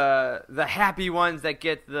 the happy ones that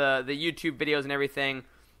get the YouTube videos and everything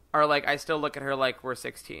are like, I still look at her like we're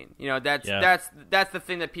 16. You know, that's the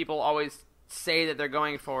thing that people always say that they're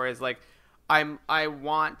going for is like, I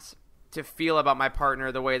want to feel about my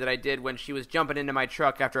partner the way that I did when she was jumping into my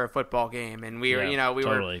truck after a football game, and we were, you know, we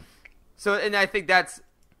totally. were. So, and I think that's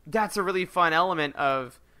a really fun element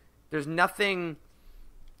of. There's nothing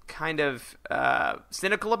kind of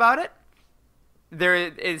cynical about it. There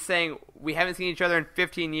is saying we haven't seen each other in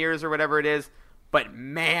 15 years or whatever it is, but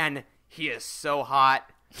man, he is so hot,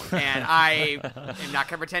 and I am not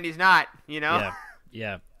gonna pretend he's not. You know?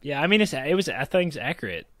 Yeah. I mean, I think it's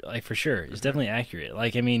accurate, like for sure. It's definitely accurate.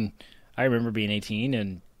 Like, I mean, I remember being 18,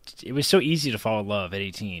 and it was so easy to fall in love at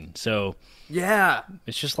 18. So yeah,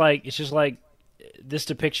 it's just like this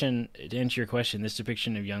depiction. To answer your question, this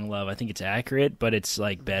depiction of young love, I think it's accurate, but it's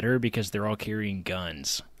like better because they're all carrying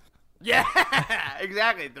guns. Yeah,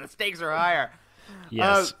 exactly. The stakes are higher.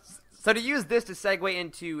 Yes. So to use this to segue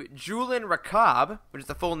into Julian Rakab, which is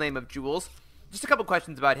the full name of Jules, just a couple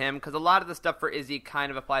questions about him, because a lot of the stuff for Izzy kind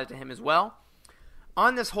of applies to him as well.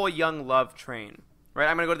 On this whole young love train, right,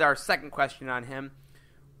 I'm going to go to our second question on him.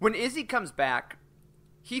 When Izzy comes back,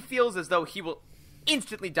 he feels as though he will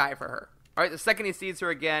instantly die for her. All right, the second he sees her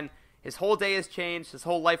again, his whole day has changed, his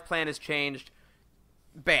whole life plan has changed.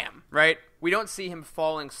 Bam, right? We don't see him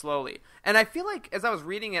falling slowly. And I feel like as I was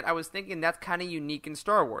reading it, I was thinking that's kind of unique in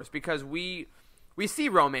Star Wars, because we see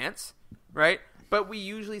romance, right? But we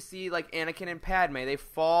usually see, like, Anakin and Padme. They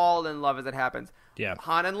fall in love as it happens. Yeah.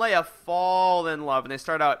 Han and Leia fall in love, and they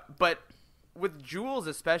start out. But with Jules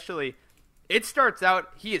especially, it starts out,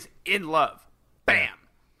 he is in love. Bam!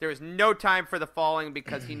 There is no time for the falling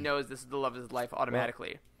because he knows this is the love of his life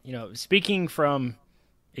automatically. Well, you know, speaking from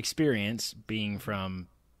experience, being from,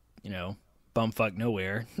 you know, bumfuck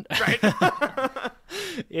nowhere. Right.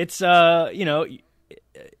 It's, you know,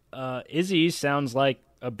 Izzy sounds like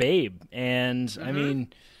a babe, and I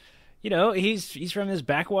mean, you know, he's from this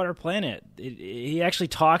backwater planet. He actually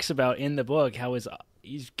talks about in the book how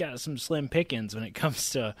he's got some slim pickings when it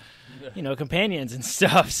comes to, you know, companions and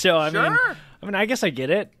stuff. So I mean, I guess I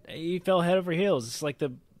get it. He fell head over heels. It's like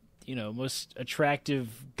the, you know, most attractive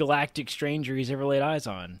galactic stranger he's ever laid eyes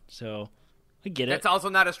on. So I get it. That's also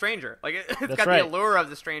not a stranger. Like it's got the allure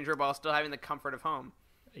of the stranger while still having the comfort of home.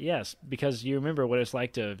 Yes, because you remember what it's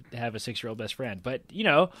like to have a 6-year-old best friend. But, you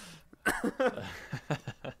know.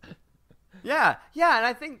 Yeah, and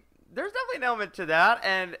I think there's definitely an element to that.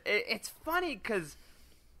 And it's funny because,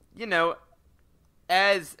 you know,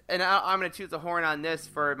 and I'm going to toot the horn on this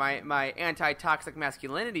for my anti-toxic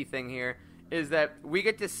masculinity thing here, is that we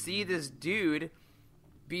get to see this dude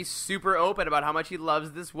be super open about how much he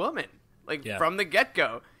loves this woman. Like, from the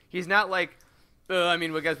get-go. He's not like, I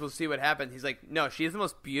mean, I guess we'll see what happens. He's like, no, she's the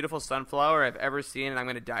most beautiful sunflower I've ever seen, and I'm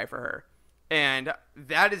going to die for her. And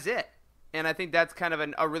that is it. And I think that's kind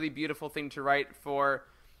of a really beautiful thing to write for,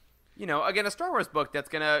 again, a Star Wars book that's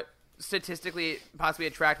going to statistically possibly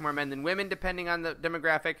attract more men than women, depending on the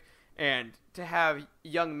demographic. And to have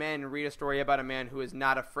young men read a story about a man who is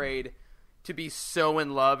not afraid to be so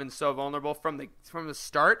in love and so vulnerable from the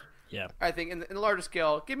start. Yeah, I think in the larger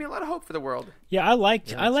scale, give me a lot of hope for the world. Yeah, I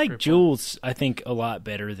liked Jules. I think a lot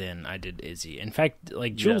better than I did Izzy. In fact,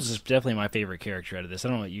 like Jules is definitely my favorite character out of this. I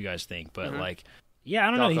don't know what you guys think, but yeah, I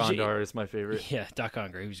don't know. Doc Ondar is my favorite. Yeah, Doc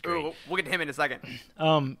Ondar, he was great. Ooh, we'll get to him in a second.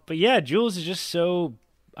 But yeah, Jules is just so,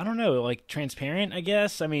 I don't know, like transparent, I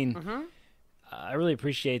guess. I mean, I really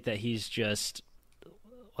appreciate that he's just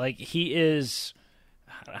like he is.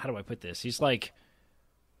 How do I put this? He's like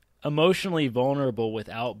emotionally vulnerable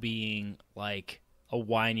without being like a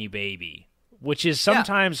whiny baby, which is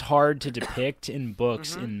sometimes hard to depict in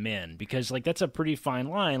books in men, because like that's a pretty fine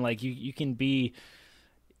line. Like you can be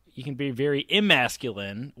very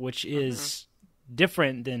emasculine, which is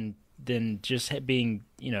different than just being,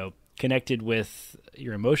 connected with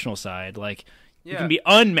your emotional side. Like you can be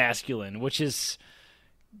unmasculine, which is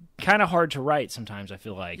kind of hard to write sometimes, I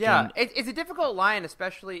feel like. Yeah, it's a difficult line,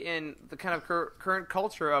 especially in the kind of current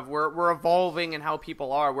culture of we're evolving in how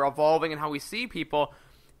people are. We're evolving in how we see people.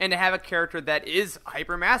 And to have a character that is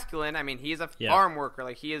hyper-masculine, I mean, he's a farm worker.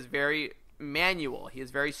 Like, he is very manual. He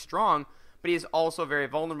is very strong, but he is also very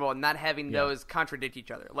vulnerable, and not having those contradict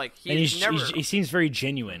each other. Like, he seems very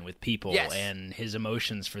genuine with people and his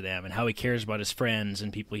emotions for them, and how he cares about his friends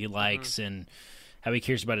and people he likes, and how he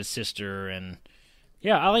cares about his sister, and...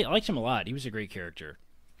 Yeah, I liked him a lot. He was a great character.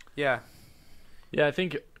 Yeah. Yeah, I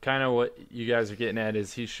think kind of what you guys are getting at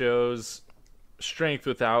is he shows strength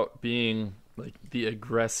without being like the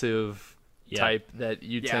aggressive type that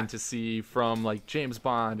you tend to see from like James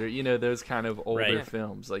Bond or, those kind of older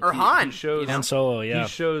films. Like or Han. He shows, Han Solo, He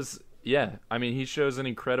shows, he shows an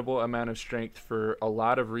incredible amount of strength for a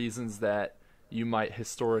lot of reasons that you might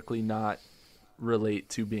historically not relate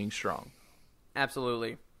to being strong.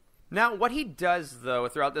 Absolutely. Now, what he does, though,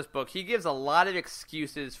 throughout this book, he gives a lot of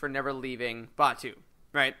excuses for never leaving Batuu,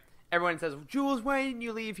 right? Everyone says, Jules, why didn't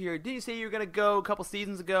you leave here? Didn't you say you were going to go a couple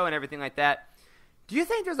seasons ago and everything like that? Do you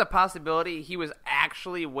think there's a possibility he was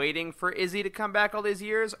actually waiting for Izzy to come back all these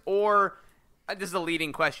years? Or, this is a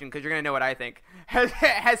leading question because you're going to know what I think,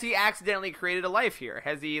 has he accidentally created a life here?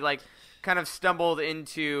 Has he, like, kind of stumbled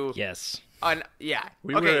into... Yes.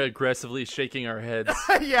 We were aggressively shaking our heads.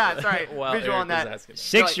 Yeah, sorry. Visual on that.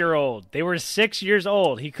 6-year-old. They were 6 years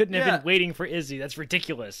old. He couldn't have been waiting for Izzy. That's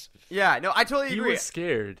ridiculous. Yeah, no, I totally agree. He was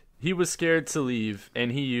scared. He was scared to leave,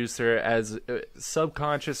 and he used her as a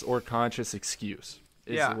subconscious or conscious excuse.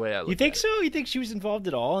 Is the way I look You think at so? You think she was involved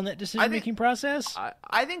at all in that decision-making process?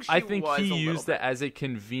 I think he used it as a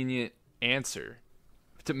convenient answer.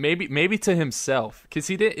 To maybe to himself, because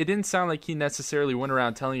it didn't sound like he necessarily went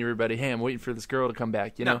around telling everybody, "Hey, I'm waiting for this girl to come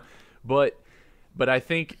back," know. But I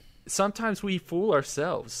think sometimes we fool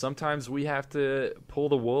ourselves. Sometimes we have to pull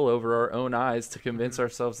the wool over our own eyes to convince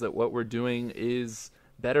ourselves that what we're doing is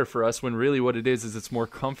better for us, when really what it is it's more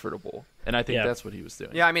comfortable. And I think that's what he was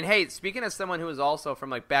doing. Yeah, I mean, hey, speaking as someone who is also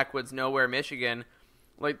from like backwoods nowhere, Michigan,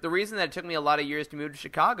 like the reason that it took me a lot of years to move to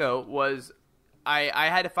Chicago was I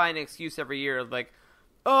had to find an excuse every year, like,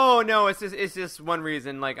 oh no, it's just one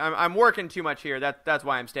reason. Like I'm working too much here. That's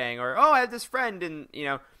why I'm staying. Or I have this friend, and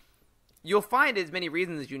you'll find as many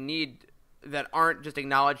reasons as you need that aren't just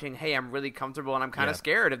acknowledging, hey, I'm really comfortable and I'm kind of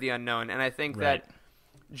scared of the unknown. And I think that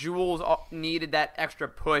Jules needed that extra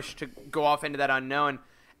push to go off into that unknown.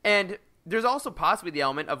 And there's also possibly the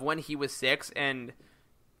element of when he was 6 and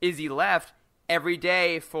Izzy left, every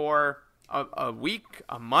day for a week,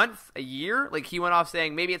 a month, a year. Like, he went off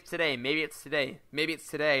saying, maybe it's today, maybe it's today, maybe it's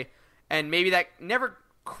today. And maybe that never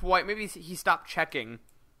quite, maybe he stopped checking,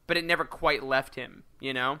 but it never quite left him,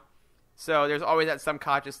 So there's always that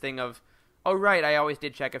subconscious thing of, oh, right, I always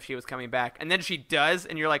did check if she was coming back. And then she does,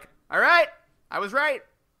 and you're like, all right, I was right.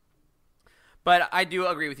 But I do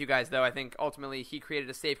agree with you guys, though. I think ultimately he created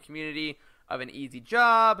a safe community of an easy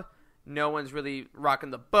job. No one's really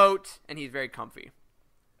rocking the boat, and he's very comfy.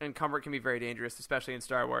 And comfort can be very dangerous, especially in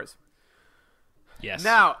Star Wars. Yes.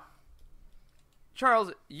 Now,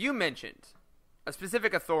 Charles, you mentioned a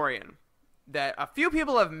specific Ithorian that a few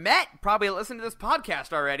people have met, probably listened to this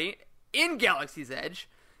podcast already, in Galaxy's Edge,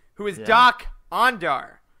 who is Doc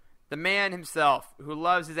Ondar, the man himself, who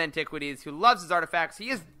loves his antiquities, who loves his artifacts. He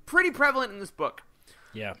is pretty prevalent in this book.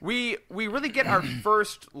 Yeah. We really get our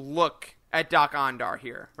first look at Doc Ondar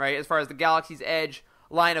here, right? As far as the Galaxy's Edge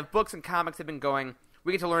line of books and comics have been going,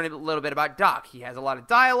 we get to learn a little bit about Doc. He has a lot of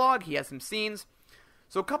dialogue. He has some scenes.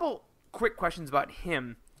 So a couple quick questions about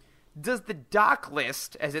him. Does the Doc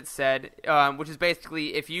list, as it said, which is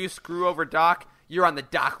basically if you screw over Doc, you're on the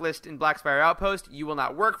Doc list in Blackspire Outpost, you will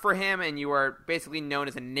not work for him, and you are basically known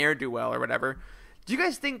as a ne'er-do-well or whatever. Do you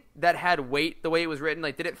guys think that had weight the way it was written?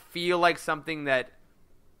 Like, did it feel like something that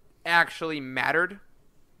actually mattered,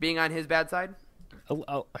 being on his bad side?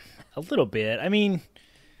 A little bit. I mean,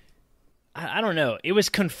 I don't know. It was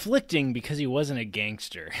conflicting because he wasn't a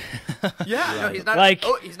gangster. Yeah, no, he's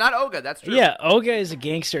not. He's not Oga. That's true. Yeah, Oga is a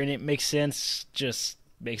gangster, and it makes sense. Just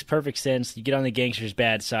makes perfect sense. You get on the gangster's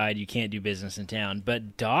bad side, you can't do business in town.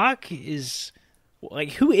 But Doc is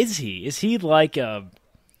like, who is he? Is he like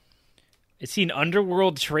Is he an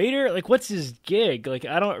underworld trader? Like, what's his gig? Like,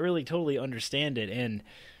 I don't really totally understand it, and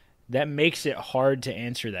that makes it hard to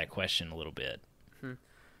answer that question a little bit.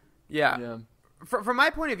 Yeah. From my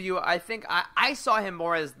point of view, I think I saw him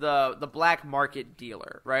more as the black market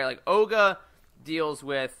dealer, right? Like, Oga deals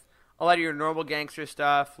with a lot of your normal gangster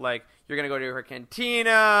stuff. Like, you're going to go to her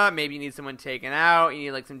cantina, maybe you need someone taken out, you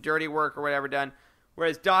need, like, some dirty work or whatever done.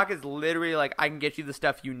 Whereas Doc is literally like, I can get you the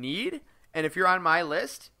stuff you need, and if you're on my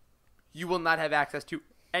list, you will not have access to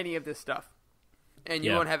any of this stuff. And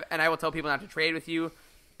you won't have, and I will tell people not to trade with you.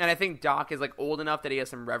 And I think Doc is, like, old enough that he has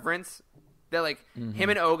some reverence. That, like, him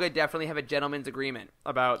and Oga definitely have a gentleman's agreement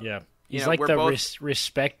about. Yeah, he's like the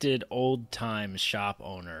respected old time shop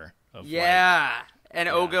owner. Of and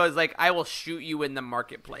Oga is like, I will shoot you in the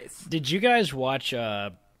marketplace. Did you guys watch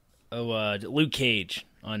Luke Cage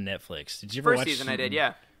on Netflix? Did you ever watch? First season I did,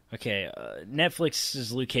 yeah. Okay,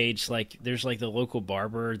 Netflix's Luke Cage, like, there's, like, the local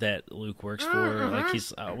barber that Luke works for. Like,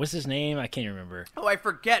 he's, what's his name? I can't remember. Oh, I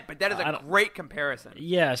forget, but that is a great comparison.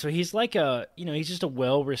 Yeah, so he's like he's just a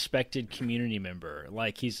well-respected community member.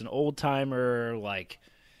 Like, he's an old-timer, like,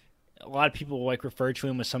 a lot of people, like, refer to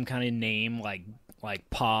him with some kind of name, like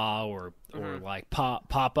Pa or like Papa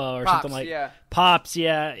or Pops, something like yeah. Pops.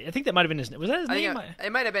 Yeah, I think that might have been his name. Was that his name?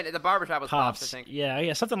 It might have been. The barbershop was Pops, I think.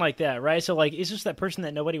 Yeah, something like that, right? So, like, it's just that person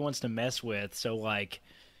that nobody wants to mess with. So, like,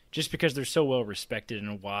 just because they're so well respected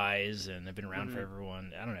and wise and they've been around for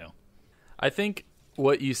everyone, I don't know. I think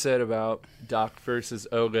what you said about Doc versus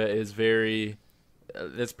Oga is very.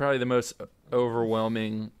 That's probably the most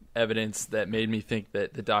overwhelming evidence that made me think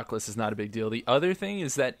that the Doc list is not a big deal. The other thing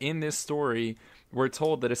is that in this story, we're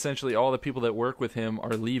told that essentially all the people that work with him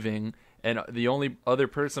are leaving, and the only other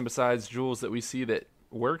person besides Jules that we see that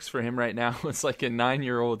works for him right now is like a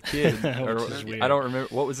 9-year-old kid. I don't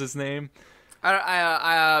remember. What was his name?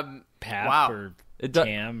 Pap wow. or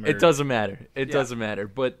Tam? It doesn't matter. It doesn't matter.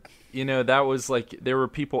 But, you know, that was like, there were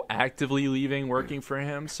people actively leaving working for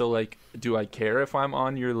him. So, like, do I care if I'm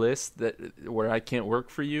on your list where I can't work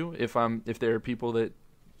for you if there are people that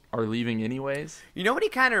are leaving anyways? You know what he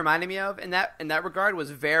kind of reminded me of in that regard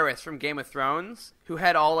was Varys from Game of Thrones, who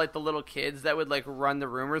had all, like, the little kids that would, like, run the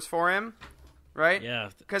rumors for him, right? Yeah,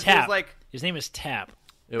 because he was like, his name is Tap.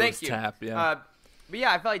 Thank you. Tap, yeah. But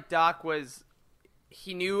yeah, I felt like Doc was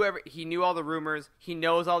he knew all the rumors, he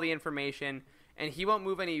knows all the information, and he won't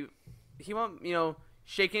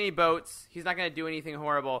shake any boats. He's not going to do anything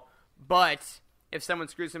horrible. But if someone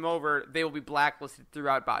screws him over, they will be blacklisted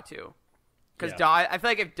throughout Batu. Because I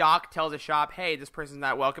feel like if Doc tells a shop, hey, this person's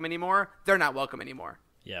not welcome anymore, they're not welcome anymore.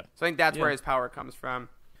 Yeah. So I think that's where his power comes from.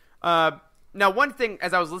 Now, one thing,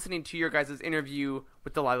 as I was listening to your guys' interview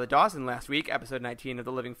with Delilah Dawson last week, episode 19 of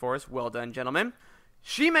The Living Force, well done, gentlemen,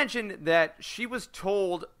 she mentioned that she was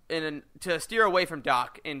told to steer away from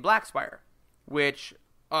Doc in Blackspire, which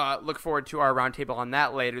look forward to our roundtable on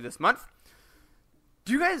that later this month.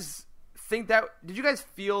 Do you guys think that? Did you guys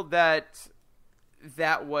feel that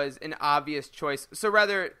was an obvious choice? So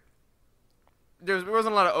rather, there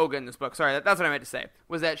wasn't a lot of Oga in this book. Sorry, that's what I meant to say.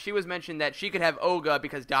 Was that she was mentioned that she could have Oga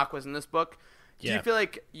because Doc was in this book. Do you feel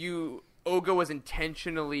like Oga was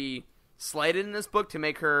intentionally slighted in this book to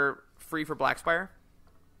make her free for Blackspire?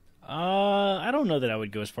 I don't know that I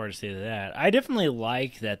would go as far to say that. I definitely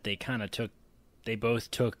like that they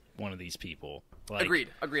both took one of these people. Like, Agreed.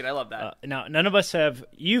 I love that. Now, none of us have.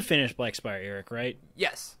 You finished Blackspire, Eric, right?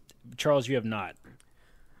 Yes. Charles, you have not.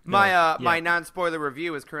 My non-spoiler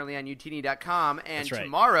review is currently on utini.com, and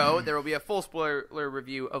tomorrow there will be a full spoiler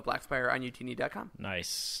review of Blackspire on utini.com.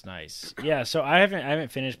 Nice. Yeah, so I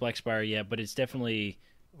haven't finished Blackspire yet, but it's definitely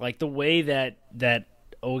like the way that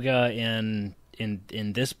Oga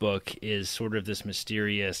in this book is sort of this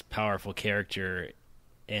mysterious, powerful character,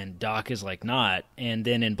 and Doc is like not. And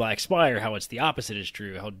then in Blackspire, how it's the opposite is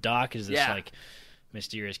true. How Doc is this like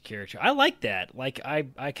mysterious character. I like that. Like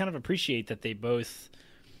I kind of appreciate that they both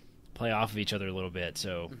play off of each other a little bit.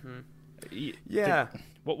 So Yeah.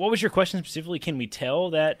 What was your question specifically? Can we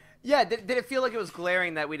tell that? Yeah, did it feel like it was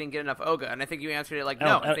glaring that we didn't get enough Oga? And I think you answered it like,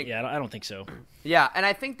 no. I don't think so. Yeah, and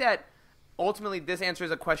I think that ultimately this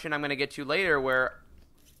answers a question I'm going to get to later where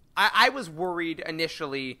I was worried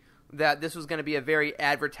initially that this was going to be a very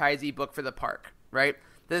advertising book for the park, right?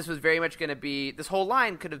 This was very much going to be – this whole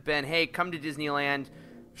line could have been, hey, come to Disneyland.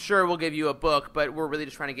 Sure, we'll give you a book, but we're really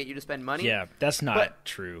just trying to get you to spend money. Yeah, that's not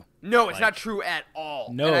true. No, it's not true at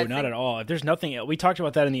all. No, not at all. If there's nothing, we talked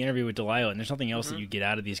about that in the interview with Delilah, and there's nothing else that you get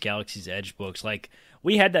out of these Galaxy's Edge books. Like,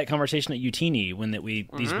 we had that conversation at Utini when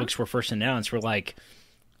these books were first announced. We're like,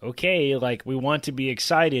 okay, like, we want to be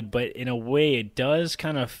excited, but in a way it does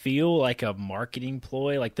kind of feel like a marketing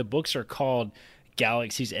ploy. Like, the books are called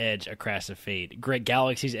Galaxy's Edge, A Crash of Fate,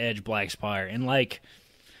 Galaxy's Edge, Black Spire, and like...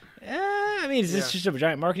 I mean, is this just a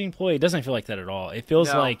giant marketing ploy? It doesn't feel like that at all. It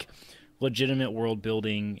feels like legitimate world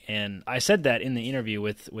building, and I said that in the interview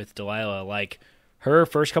with Delilah. Like, her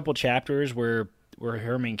first couple chapters where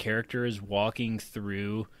her main character is walking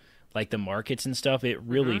through like the markets and stuff, it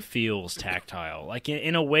really feels tactile, like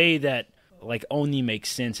in a way that like only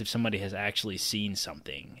makes sense if somebody has actually seen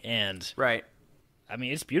something. And right. I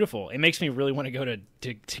mean, it's beautiful. It makes me really want to go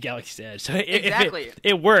to Galaxy's Edge. So exactly.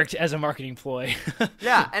 It worked as a marketing ploy.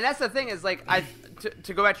 Yeah, and that's the thing is, like,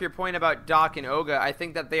 to go back to your point about Doc and Oga, I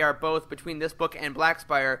think that they are both, between this book and Black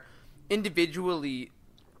Spire, individually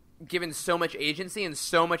given so much agency and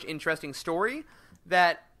so much interesting story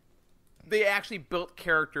that they actually built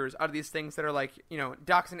characters out of these things that are like, you know,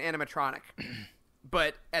 Doc's an animatronic,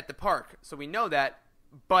 but at the park. So we know that.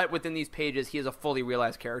 But within these pages, he is a fully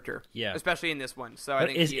realized character. Yeah. Especially in this one. So but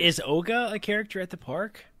I think is Oga a character at the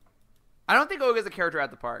park? I don't think Oga is a character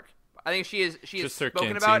at the park. I think she is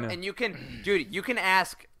spoken about, and you can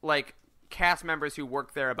ask like cast members who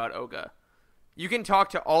work there about Oga. You can talk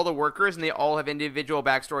to all the workers, and they all have individual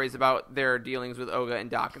backstories about their dealings with Oga and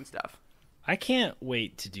Doc and stuff. I can't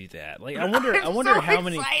wait to do that. Like, I wonder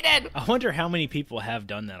how many people have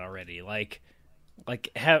done that already. Like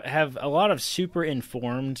have a lot of super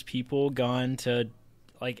informed people gone to,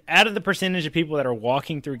 like, out of the percentage of people that are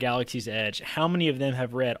walking through Galaxy's Edge, how many of them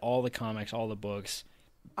have read all the comics, all the books?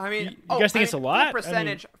 I mean, you guys think it's a lot? For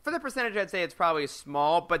the percentage, I'd say it's probably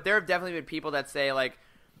small, but there have definitely been people that say, like,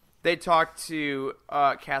 they talk to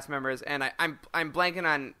cast members, and I'm blanking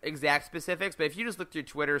on exact specifics, but if you just look through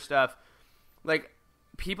Twitter stuff, like,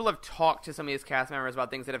 people have talked to some of these cast members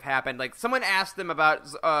about things that have happened. Like, someone asked them about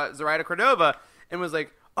Zoraida Cordova, and was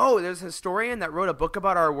like, oh, there's a historian that wrote a book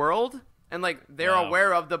about our world? And, like, they're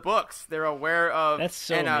aware of the books. They're aware of... That's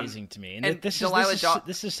so amazing to me. And this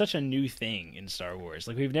is such a new thing in Star Wars.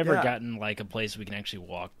 Like, we've never gotten, like, a place we can actually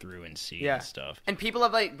walk through and see and stuff. And people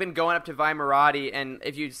have, like, been going up to Vi Marati, and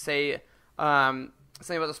if you say something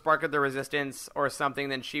about the Spark of the Resistance or something,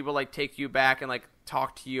 then she will, like, take you back and, like,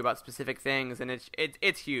 talk to you about specific things, and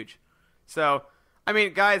it's huge. So, I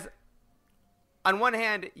mean, guys... On one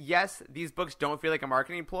hand, yes, these books don't feel like a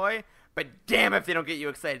marketing ploy, but damn if they don't get you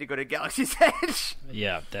excited to go to Galaxy's Edge.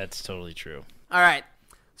 Yeah, that's totally true. All right.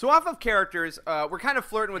 So off of characters, we're kind of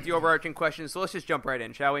flirting with the overarching questions, so let's just jump right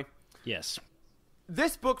in, shall we? Yes.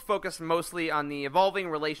 This book focused mostly on the evolving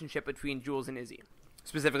relationship between Jules and Izzy.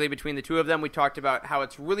 Specifically between the two of them, we talked about how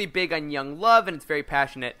it's really big on young love and it's very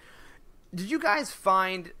passionate. Did you guys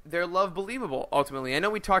find their love believable, ultimately? I know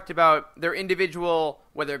we talked about their individual,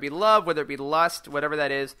 whether it be love, whether it be lust, whatever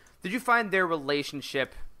that is. Did you find their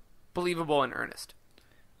relationship believable and earnest?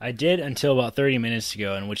 I did until about 30 minutes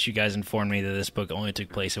ago, in which you guys informed me that this book only took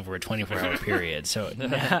place over a 24-hour period. So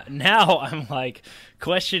now I'm, like,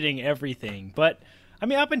 questioning everything. But, I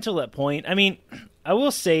mean, up until that point, I mean, I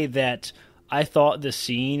will say that I thought the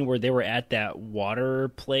scene where they were at that water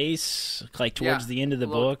place, like towards the end of the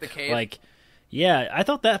book, like, I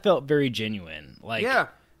thought that felt very genuine. Like,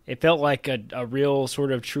 it felt like a real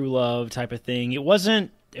sort of true love type of thing. It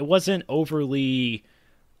wasn't overly,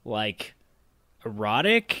 like,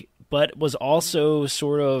 erotic, but was also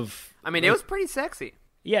sort of. I mean, it was pretty sexy.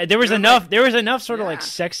 Yeah, there was enough sort of like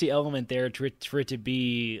sexy element there for it to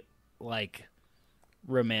be like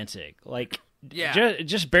romantic, like. Yeah,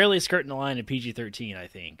 just barely skirting the line of PG-13, I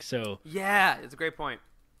think. So yeah, it's a great point.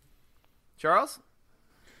 Charles?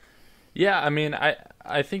 Yeah, I mean,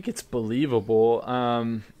 I think it's believable.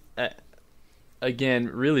 Again,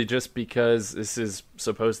 really just because this is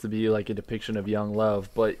supposed to be like a depiction of young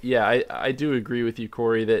love. But yeah, I do agree with you,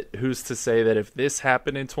 Corey, that who's to say that if this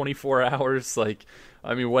happened in 24 hours, like,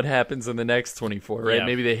 I mean, what happens in the next 24, right? Yeah.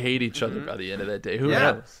 Maybe they hate each other by the end of that day. Who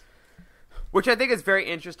knows? Which I think is very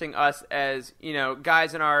interesting, us as, you know,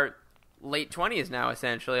 guys in our late 20s now,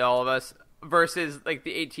 essentially, all of us, versus, like,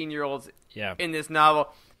 the 18-year-olds in this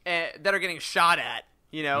novel. that are getting shot at.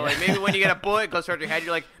 You know, like maybe when you get a bullet goes through your head,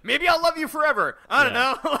 you're like, maybe I'll love you forever. I don't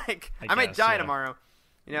know. Like I might die tomorrow.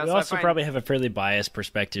 You know, we also probably have a fairly biased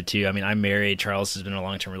perspective too. I mean, I'm married. Charles has been in a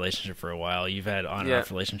long-term relationship for a while. You've had on and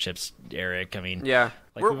off relationships, Eric. I mean, like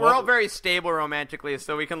we're all very stable romantically,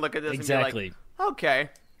 so we can look at this and be like, okay.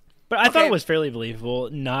 But I thought it was fairly believable,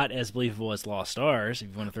 not as believable as Lost Stars,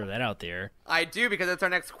 if you want to throw that out there. I do, because that's our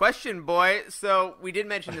next question, boy. So we did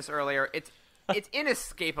mention this earlier. It's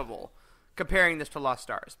inescapable comparing this to Lost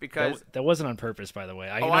Stars, because that wasn't on purpose, by the way.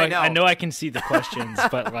 I know. I know I can see the questions,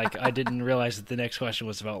 but like I didn't realize that the next question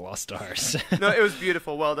was about Lost Stars. No, it was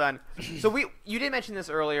beautiful. Well done. So you did mention this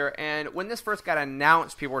earlier, and when this first got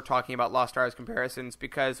announced, people were talking about Lost Stars comparisons,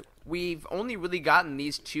 because we've only really gotten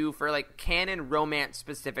these two for like canon romance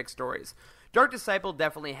specific stories. Dark Disciple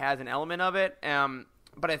definitely has an element of it,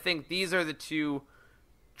 but I think these are the two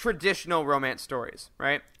traditional romance stories,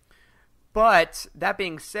 right? But that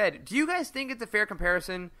being said, do you guys think it's a fair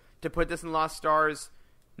comparison to put this and Lost Stars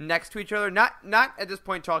next to each other? Not at this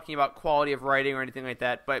point talking about quality of writing or anything like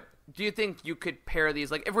that, but do you think you could pair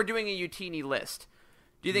these? Like if we're doing a Utini list,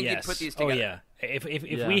 do you think you'd put these together? Oh yeah. If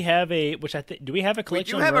we have a, which I think, do we have a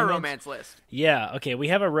collection? We do have a romance list. Yeah. Okay. We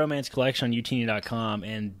have a romance collection on utini.com,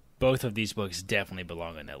 and both of these books definitely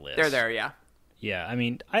belong on that list. They're there. Yeah. Yeah, I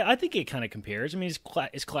mean, I think it kind of compares. I mean,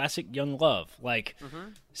 it's classic young love, like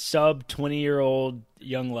sub 20-year-old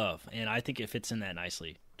young love, and I think it fits in that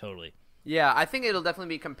nicely, totally. Yeah, I think it'll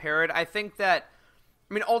definitely be compared. I think that,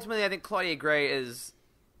 I mean, ultimately, I think Claudia Gray is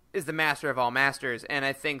the master of all masters, and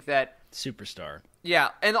I think that superstar. Yeah,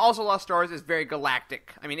 and also Lost Stars is very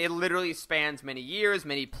galactic. I mean, it literally spans many years,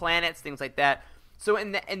 many planets, things like that. So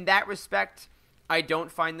in that respect, I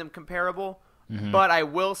don't find them comparable. But I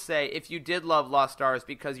will say, if you did love Lost Stars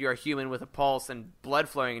because you're a human with a pulse and blood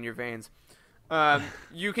flowing in your veins,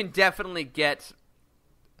 you can definitely get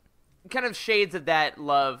kind of shades of that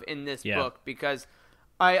love in this book, because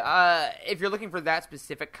if you're looking for that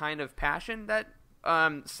specific kind of passion that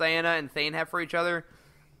Ciena and Thane have for each other,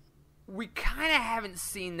 we kind of haven't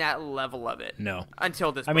seen that level of it. No.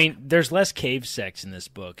 Until this book. I mean, there's less cave sex in this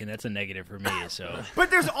book, and that's a negative for me. So, but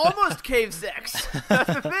there's almost cave sex.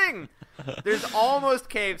 That's the thing. There's almost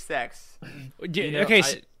cave sex. Okay,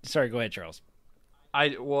 sorry. Go ahead, Charles.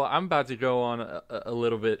 I'm about to go on a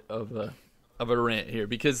little bit of a rant here,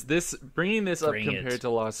 because bringing this up compared to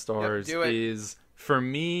Lost Stars is, for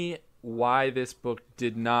me, why this book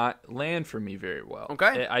did not land for me very well.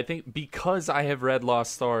 Okay. I think because I have read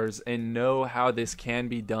Lost Stars and know how this can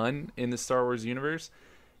be done in the Star Wars universe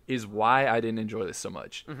is why I didn't enjoy this so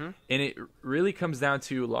much. And it really comes down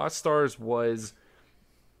to Lost Stars was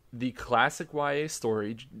the classic YA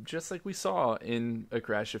story, just like we saw in A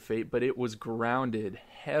Crash of Fate, but it was grounded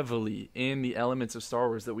heavily in the elements of Star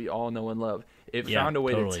Wars that we all know and love. It found a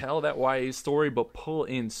way to tell that YA story, but pull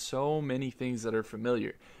in so many things that are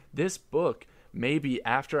familiar. This book, maybe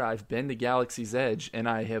after I've been to Galaxy's Edge and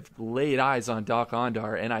I have laid eyes on Doc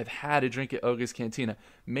Ondar and I've had a drink at Oga's Cantina,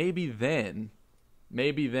 maybe then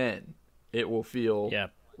it will feel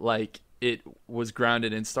like it was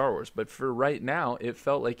grounded in Star Wars. But for right now, it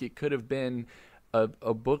felt like it could have been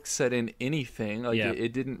a book set in anything. Like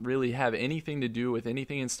it didn't really have anything to do with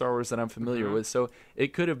anything in Star Wars that I'm familiar with. So this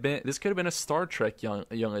could have been a Star Trek young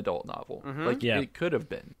adult novel. It could have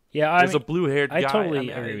been. Yeah, there's a blue-haired guy. I totally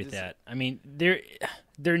agree with that. I mean, there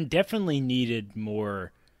definitely needed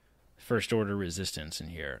more First Order resistance in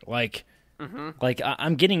here. Like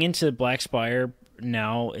I'm getting into Black Spire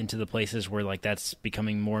now, into the places where like that's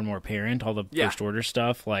becoming more and more apparent. All the First Order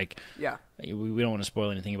stuff, like we don't want to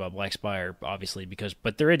spoil anything about Black Spire, obviously,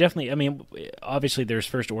 but there are definitely. I mean, obviously, there's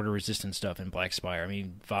First Order resistance stuff in Black Spire. I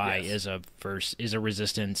mean, Vi is a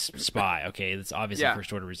resistance spy. Okay, it's obviously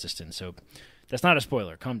First Order resistance. So. That's not a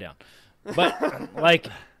spoiler. Calm down. But, like,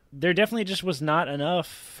 there definitely just was not enough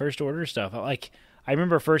First Order stuff. Like, I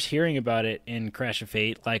remember first hearing about it in Crash of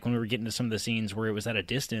Fate, like, when we were getting to some of the scenes where it was at a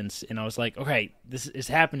distance, and I was like, okay, this is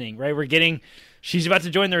happening, right? She's about to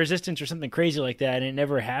join the Resistance or something crazy like that, and it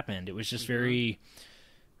never happened. It was just very,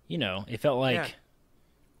 it felt like...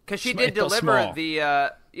 Because she did deliver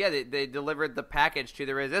they delivered the package to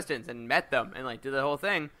the Resistance and met them and, like, did the whole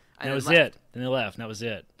thing. And that was it. Then they left, and that was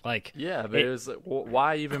it. Like, but it was like,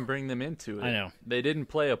 why even bring them into it? I know they didn't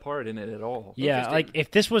play a part in it at all. Yeah, like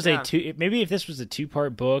if this was maybe if this was a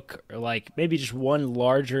 2-part book, or like maybe just one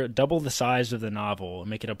larger, double the size of the novel, and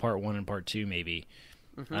make it a part 1 and part 2, maybe.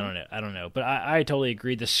 I don't know. But I totally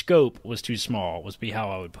agree. The scope was too small. Was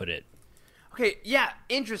how I would put it. Okay, yeah,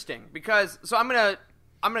 interesting. Because I'm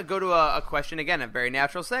gonna go to a question again, a very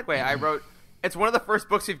natural segue. I wrote. It's one of the first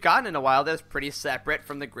books we've gotten in a while that's pretty separate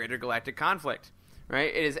from the greater galactic conflict,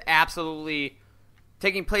 right? It is absolutely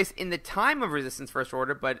taking place in the time of Resistance First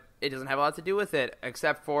Order, but it doesn't have a lot to do with it,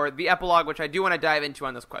 except for the epilogue, which I do want to dive into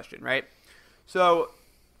on this question, right? So,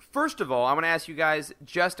 first of all, I want to ask you guys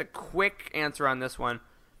just a quick answer on this one.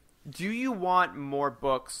 Do you want more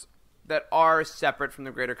books that are separate from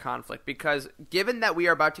the greater conflict? Because given that we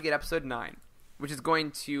are about to get episode 9, which is going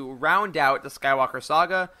to round out the Skywalker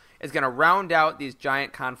saga, is going to round out these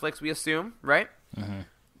giant conflicts, we assume, right? Mm-hmm.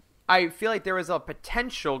 I feel like there is a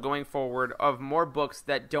potential going forward of more books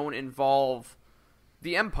that don't involve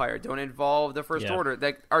the Empire, don't involve the First Order,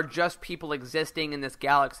 that are just people existing in this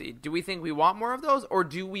galaxy. Do we think we want more of those, or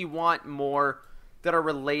do we want more that are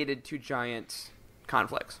related to giant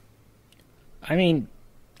conflicts? I mean,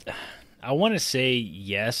 I want to say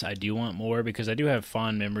yes, I do want more, because I do have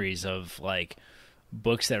fond memories of, like,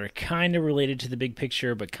 books that are kind of related to the big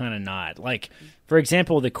picture, but kind of not. Like, for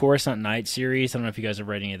example, the Coruscant Night series. I don't know if you guys have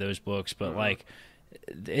read any of those books, but like,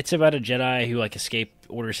 it's about a Jedi who like escaped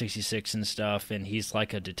Order 66 and stuff, and he's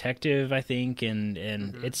like a detective, I think, and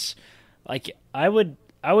it's like I would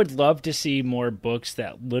love to see more books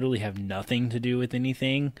that literally have nothing to do with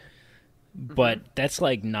anything. But that's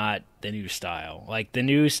like not the new style. Like the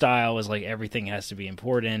new style is like everything has to be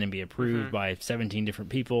important and be approved by 17 different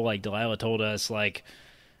people. Like Delilah told us. Like,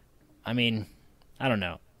 I mean, I don't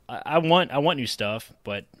know. I want new stuff,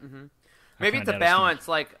 but maybe it's a balance.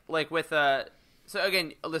 Like with so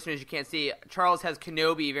again, listeners, you can't see. Charles has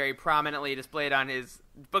Kenobi very prominently displayed on his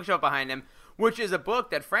bookshelf behind him, which is a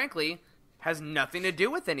book that frankly has nothing to do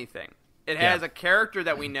with anything. It has a character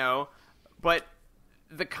that we know, but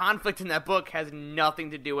the conflict in that book has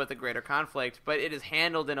nothing to do with the greater conflict, but it is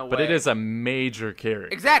handled in a way. But it is a major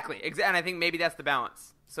character. Exactly. And I think maybe that's the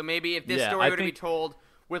balance. So maybe if this story were to be told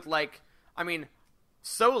with, like, I mean,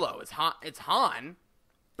 Solo, it's Han,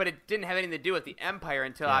 but it didn't have anything to do with the Empire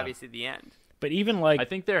until obviously the end. But even like, I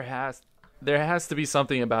think there has to be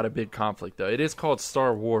something about a big conflict, though. It is called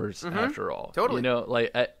Star Wars, after all. Totally. You know,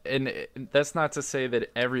 like, and that's not to say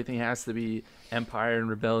that everything has to be Empire and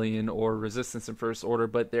Rebellion or Resistance and First Order,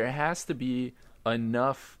 but there has to be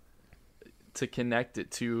enough to connect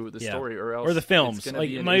it to the story, or else or the films. It's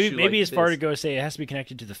like maybe as far to go as say it has to be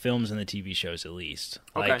connected to the films and the TV shows at least.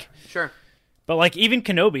 Okay, like, sure. But like even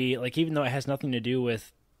Kenobi, like even though it has nothing to do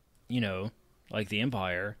with, you know, like the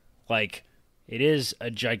Empire, like it is a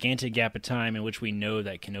gigantic gap of time in which we know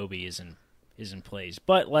that Kenobi is in place.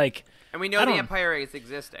 But like, and we know the Empire is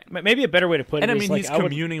existing. Maybe a better way to put it is, I mean, he's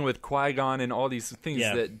communing with Qui-Gon and all these things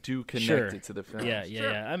that do connect it to the film.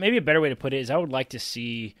 Yeah. Maybe a better way to put it is I would like to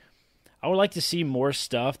see more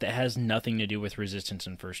stuff that has nothing to do with Resistance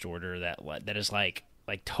and First Order that is like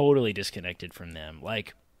totally disconnected from them.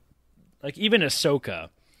 Like even Ahsoka,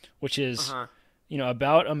 which is you know,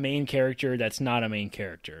 about a main character that's not a main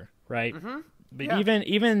character, right? But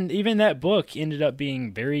even that book ended up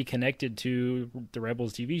being very connected to the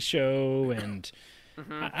Rebels TV show, and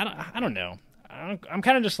I don't know. I'm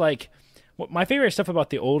kind of just like, my favorite stuff about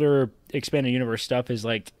the older expanded universe stuff is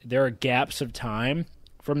like there are gaps of time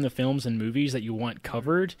from the films and movies that you want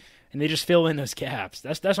covered, and they just fill in those gaps.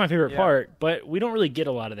 That's my favorite part. But we don't really get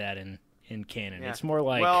a lot of that in canon. It's more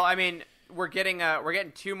like, well, I mean, we're getting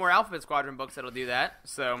 2 more Alphabet Squadron books that'll do that.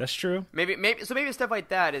 So that's true. Maybe stuff like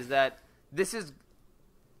that is that. This is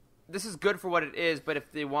good for what it is, but if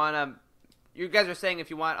they want to, you guys are saying if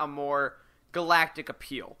you want a more galactic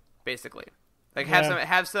appeal, basically, like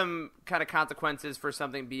have some kind of consequences for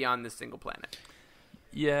something beyond this single planet.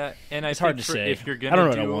 Yeah, and it's hard to say. If you're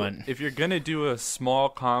gonna do a small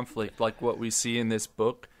conflict like what we see in this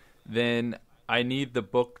book, then I need the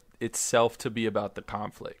book itself to be about the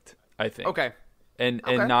conflict, I think. Okay. And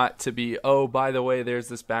not to be, oh, by the way, there's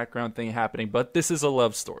this background thing happening, but this is a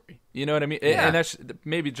love story. You know what I mean? Yeah. And that's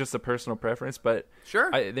maybe just a personal preference, but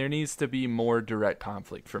sure, there needs to be more direct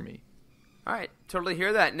conflict for me. All right, totally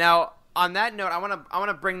hear that. Now, on that note, I want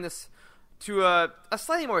to bring this to a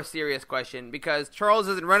slightly more serious question, because Charles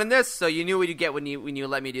isn't running this, so you knew what you get when you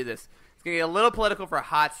let me do this. It's gonna get a little political for a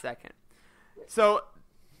hot second. So,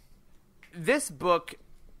 this book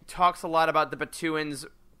talks a lot about the Batuans.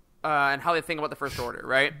 And how they think about the First Order,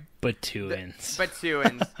 right? Batuans.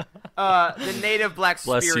 The native Black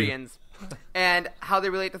Spirians, and how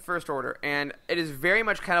they relate to the First Order. And it is very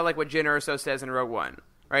much kind of like what Jyn Erso says in Rogue One,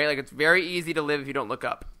 right? Like, it's very easy to live if you don't look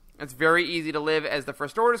up. It's very easy to live as the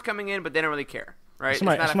First Order's coming in, but they don't really care, right?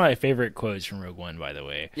 That's my favorite quotes from Rogue One, by the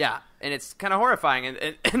way. Yeah, and it's kind of horrifying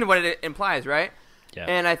and what it implies, right? Yeah.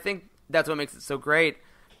 And I think that's what makes it so great.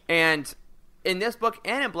 And in this book,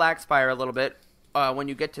 and in Black Spire a little bit, when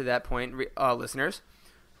you get to that point, listeners,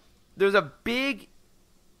 there's a big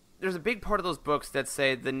part of those books that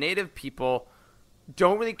say the native people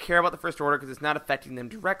don't really care about the First Order because it's not affecting them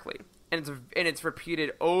directly, and it's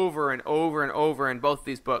repeated over and over and over in both of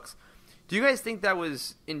these books. Do you guys think that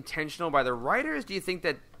was intentional by the writers? Do you think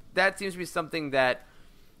that seems to be something that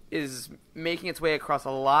is making its way across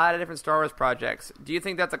a lot of different Star Wars projects? Do you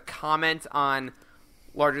think that's a comment on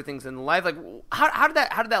larger things in life? Like, how did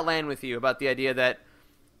that land with you about the idea that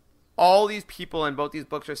all these people in both these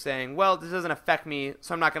books are saying, well, this doesn't affect me,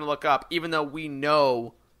 so I'm not going to look up, even though we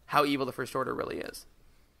know how evil the First Order really is?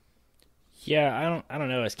 Yeah, I don't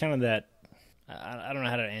know. It's kind of that. I don't know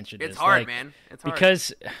how to answer this. It's hard, man. It's hard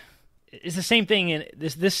because it's the same thing. In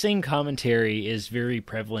this same commentary is very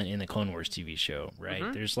prevalent in the Clone Wars TV show, right?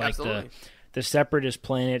 Mm-hmm. There's like Absolutely. the separatist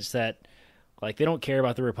planets that like they don't care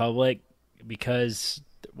about the Republic because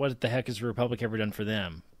what the heck has the Republic ever done for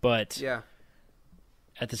them? But yeah.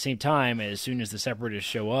 At the same time, as soon as the separatists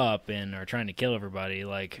show up and are trying to kill everybody,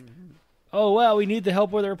 like, oh well, we need the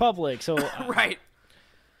help of the Republic. So right.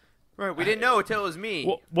 We didn't know until it was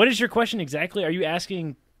me. What is your question exactly? Are you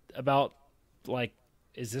asking about like?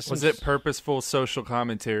 Was it purposeful social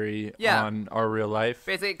commentary on our real life?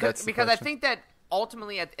 Basically, because I think that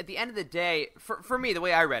ultimately, at the end of the day, for me, the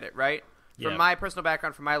way I read it, right, from my personal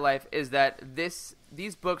background, from my life, is that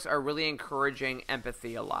these books are really encouraging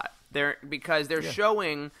empathy a lot. Because they're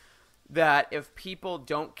showing that if people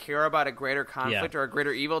don't care about a greater conflict or a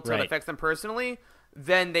greader evil until it affects them personally,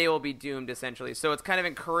 then they will be doomed, essentially. So it's kind of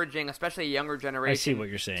encouraging, especially a younger generation, I see what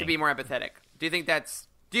you're saying, to be more empathetic. Do you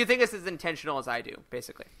think this is intentional as I do,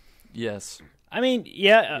 basically? Yes. I mean,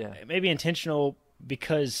 maybe intentional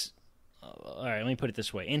because all right, let me put it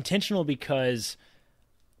this way. Intentional because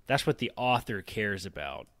that's what the author cares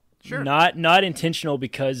about. Sure. Not intentional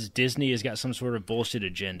because Disney has got some sort of bullshit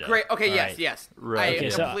agenda. Great. Okay, right? Yes. Right. I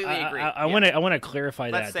completely agree. I want to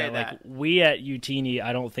clarify Let's say that. Like, we at UTini,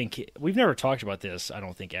 I don't think we've never talked about this, I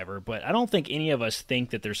don't think ever, but I don't think any of us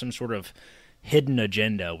think that there's some sort of hidden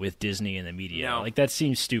agenda with Disney and the media. No. Like, that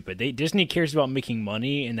seems stupid. Disney cares about making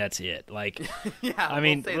money, and that's it. Like, I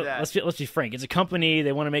mean, we'll say that. let's be frank. It's a company.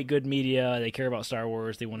 They want to make good media. They care about Star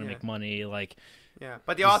Wars. They want to make money. Like, yeah,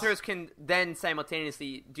 but the authors can then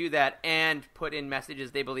simultaneously do that and put in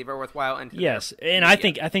messages they believe are worthwhile. And I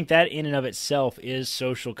think that in and of itself is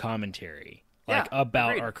social commentary,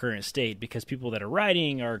 about our current state, because people that are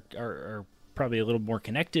writing are probably a little more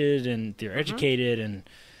connected and they're educated, and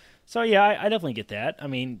so I definitely get that. I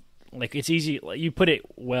mean, like, it's easy. Like, you put it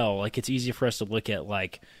well. Like, it's easy for us to look at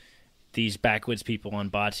like these backwoods people on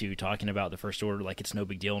Batu talking about the First Order like it's no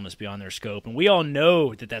big deal and it's beyond their scope. And we all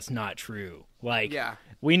know that that's not true. Like,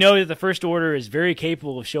 we know that the First Order is very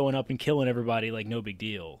capable of showing up and killing everybody like no big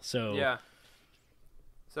deal. So, I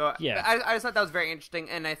just thought that was very interesting.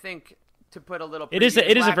 And I think to put a little... It is an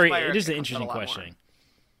interesting question. More.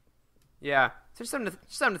 Yeah. So just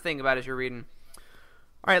something to think about as you're reading.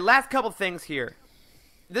 All right, last couple things here.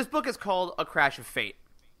 This book is called A Crash of Fate,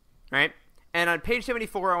 right? And on page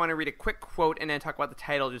 74, I want to read a quick quote and then talk about the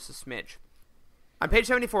title just a smidge. On page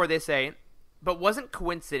 74, they say, "But wasn't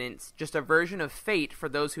coincidence just a version of fate for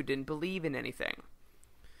those who didn't believe in anything?"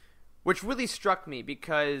 Which really struck me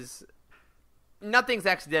because nothing's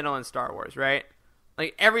accidental in Star Wars, right?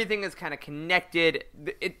 Like, everything is kind of connected.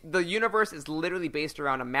 The universe is literally based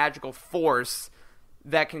around a magical force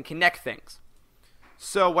that can connect things.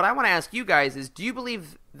 So what I want to ask you guys is, do you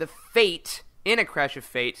believe the fate in A Crash of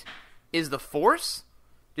Fate is the Force?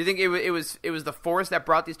 Do you think it was the Force that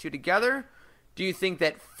brought these two together? Do you think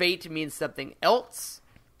that fate means something else?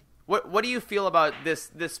 What do you feel about this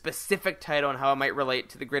specific title and how it might relate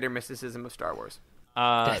to the greater mysticism of Star Wars?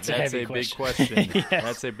 That's a big question. Yes.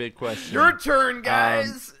 That's a big question. Your turn,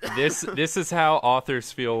 guys. This is how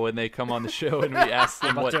authors feel when they come on the show and we ask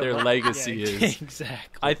them what their legacy is.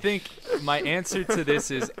 Exactly. I think my answer to this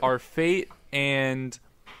is, are fate and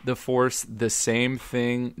the Force the same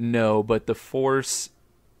thing? No, but the Force,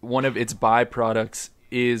 one of its byproducts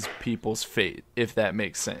is people's fate, if that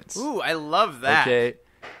makes sense. Ooh, I love that. Okay,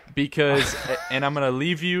 because and I'm gonna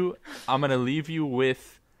leave you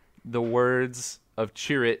with the words of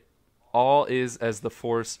Chirrut: "All is as the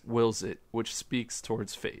Force wills it," which speaks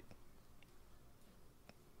towards fate.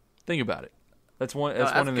 Think about it. That's one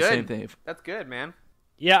and the same thing. That's good, man.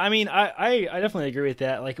 Yeah, I mean, I definitely agree with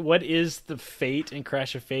that. Like, what is the fate in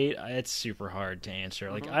Crash of Fate? It's super hard to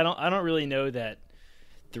answer. Like, I don't really know that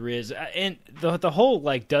There is, and the whole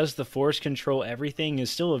like, does the Force control everything is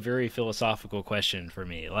still a very philosophical question for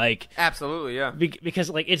me. Like, absolutely, yeah, because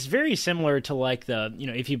like it's very similar to like the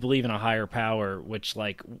if you believe in a higher power, which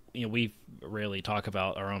like we rarely talk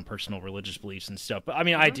about our own personal religious beliefs and stuff. But I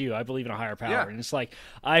mean, I do. I believe in a higher power, and it's like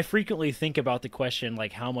I frequently think about the question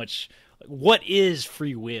like what is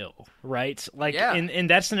free will, right? Like, and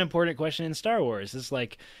that's an important question in Star Wars. It's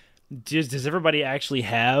like, does everybody actually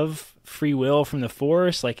have free will from the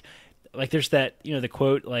Force? Like there's that, the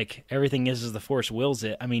quote, like, everything is as the Force wills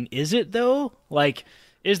it. I mean, is it though? Like,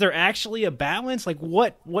 is there actually a balance? Like,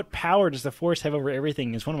 what power does the Force have over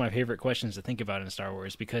everything is one of my favorite questions to think about in Star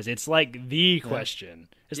Wars, because it's like the question.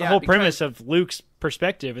 It's the whole premise of Luke's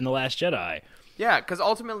perspective in The Last Jedi. Yeah, because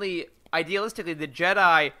ultimately, idealistically, the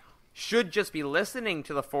Jedi should just be listening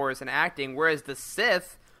to the Force and acting, whereas the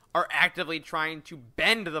Sith are actively trying to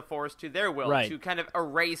bend the Force to their will, to kind of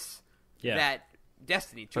erase that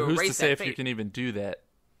destiny, to erase that fate. Who's to say if you can even do that?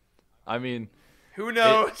 I mean, who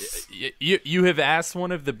knows? You have asked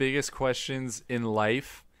one of the biggest questions in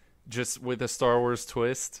life, just with a Star Wars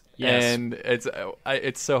twist, and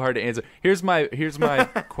it's so hard to answer. Here's my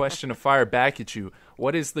question to fire back at you.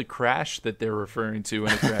 What is the crash that they're referring to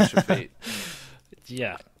in A Crash of Fate?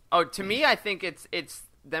 Yeah. Oh, to me, I think it's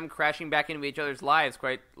them crashing back into each other's lives,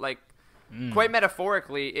 quite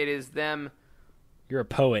metaphorically. It is them. You're a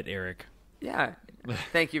poet, Eric. Yeah,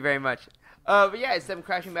 thank you very much. But yeah, it's them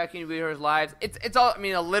crashing back into each other's lives. It's all, I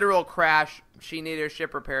mean, a literal crash. She needed her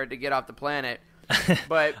ship repaired to get off the planet.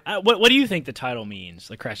 But what do you think the title means?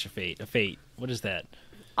 The Crash of Fate. A fate. What is that?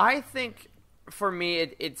 I think for me,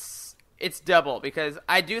 it's double, because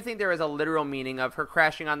I do think there is a literal meaning of her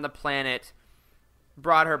crashing on the planet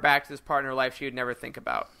brought her back to this part in her life she would never think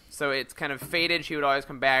about. So it's kind of fated. She would always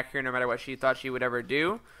come back here no matter what she thought she would ever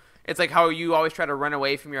do. It's like how you always try to run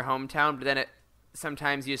away from your hometown, but then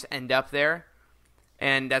sometimes you just end up there.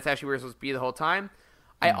 And that's actually where you're supposed to be the whole time.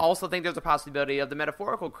 I also think there's a possibility of the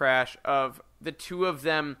metaphorical crash of the two of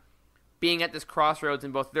them being at this crossroads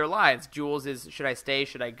in both of their lives. Jules is, should I stay?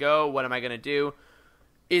 Should I go? What am I going to do?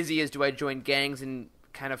 Izzy is, do I join gangs and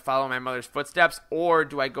kind of follow my mother's footsteps, or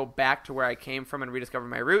do I go back to where I came from and rediscover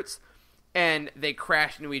my roots? And they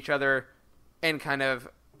crash into each other and kind of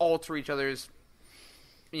alter each other's,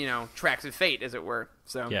 tracks of fate, as it were.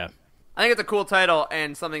 So yeah, I think it's a cool title,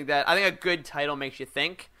 and something that I think a good title makes you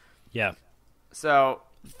think. Yeah. So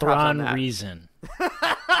Thrawn Reason.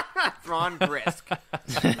 Thrawn Brisk.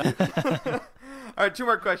 All right, 2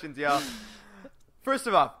 more questions, y'all. First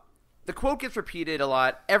of all, the quote gets repeated a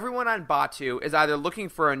lot. Everyone on Batuu is either looking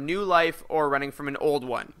for a new life or running from an old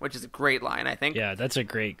one, which is a great line, I think. Yeah, that's a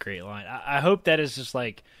great line. I hope that is just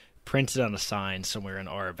like printed on a sign somewhere in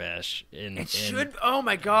Arabesh. It should. Oh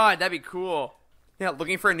my God, that'd be cool. Yeah,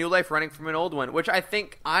 looking for a new life, running from an old one, which I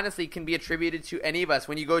think honestly can be attributed to any of us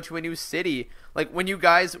when you go to a new city. Like when you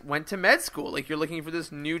guys went to med school, like you're looking for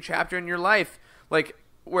this new chapter in your life. Like,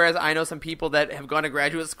 whereas I know some people that have gone to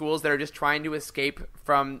graduate schools that are just trying to escape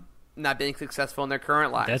from not being successful in their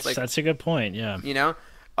current lives. That's a good point. Yeah.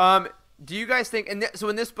 Do you guys think? So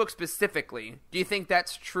in this book specifically, do you think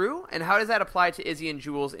that's true? And how does that apply to Izzy and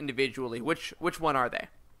Jules individually? Which one are they?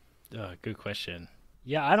 Good question.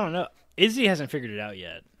 Yeah, I don't know. Izzy hasn't figured it out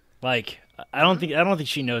yet. Like, I don't think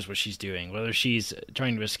she knows what she's doing. Whether she's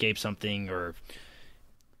trying to escape something or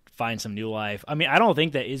find some new life. I mean, I don't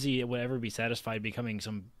think that Izzy would ever be satisfied becoming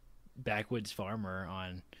some backwoods farmer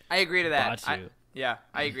on. I agree to that. Batuu.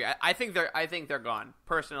 I agree. I think they're gone.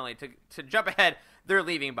 Personally, to jump ahead, they're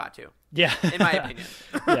leaving Batuu. Yeah, in my opinion.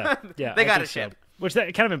 yeah. They got a ship. So. Which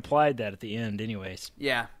that kind of implied that at the end, anyways.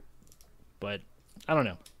 Yeah, but I don't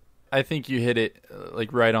know. I think you hit it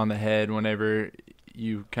like right on the head whenever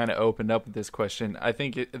you kind of opened up with this question. I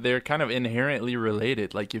think they're kind of inherently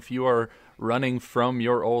related. Like if you are running from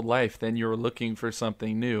your old life, then you're looking for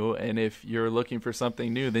something new. And if you're looking for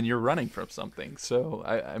something new, then you're running from something. So,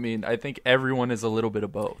 I mean, I think everyone is a little bit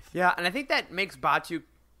of both. Yeah, and I think that makes Batuu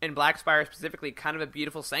and Blackspire specifically kind of a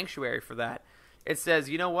beautiful sanctuary for that. It says,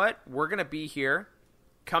 you know what? We're going to be here.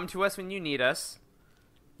 Come to us when you need us.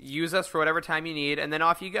 Use us for whatever time you need, and then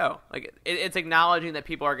off you go. Like it's acknowledging that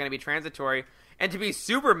people are going to be transitory. And to be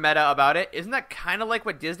super meta about it, isn't that kind of like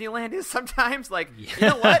what Disneyland is sometimes? Like, you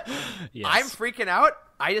know what? Yes. I'm freaking out.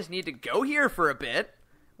 I just need to go here for a bit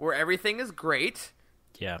where everything is great.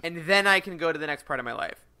 Yeah. And then I can go to the next part of my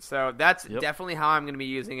life. So that's definitely how I'm going to be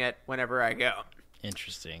using it whenever I go.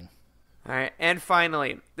 Interesting. All right. And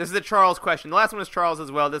finally, this is a Charles question. The last one is Charles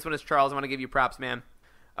as well. This one is Charles. I want to give you props, man.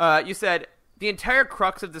 You said, the entire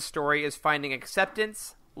crux of the story is finding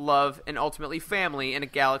acceptance, love, and ultimately family in a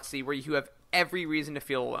galaxy where you have every reason to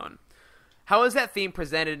feel alone. How is that theme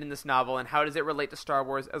presented in this novel, and how does it relate to Star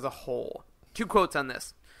Wars as a whole? 2 quotes on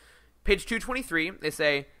this. Page 223, they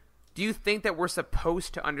say, "Do you think that we're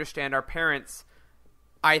supposed to understand our parents?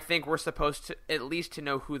 I think we're supposed to at least to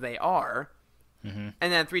know who they are." Mm-hmm.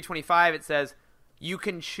 And then 325, it says, "You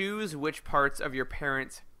can choose which parts of your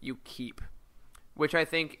parents you keep," which I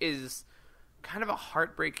think is kind of a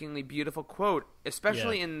heartbreakingly beautiful quote,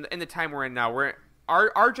 especially in the time we're in now. Where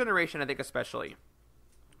our generation, I think especially,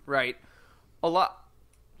 right?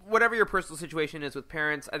 Whatever your personal situation is with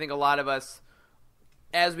parents, I think a lot of us,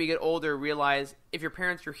 as we get older, realize if your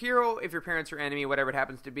parents are your hero, if your parents are your enemy, whatever it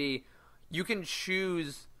happens to be, you can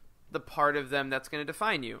choose the part of them that's going to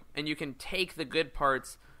define you. And you can take the good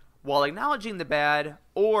parts while acknowledging the bad,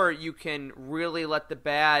 or you can really let the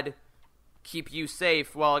bad keep you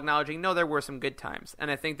safe while acknowledging, no, there were some good times.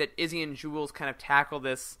 And I think that Izzy and Jules kind of tackle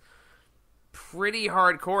this pretty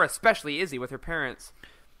hardcore, especially Izzy with her parents.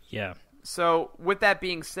 Yeah. So with that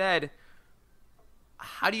being said,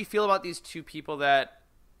 how do you feel about these two people that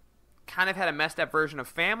kind of had a messed up version of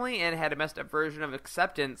family and had a messed up version of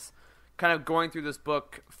acceptance, kind of going through this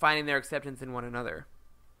book, finding their acceptance in one another?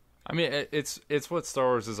 I mean, it's what Star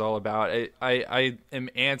Wars is all about. I am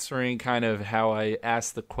answering kind of how I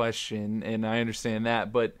asked the question, and I understand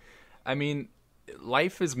that. But, I mean,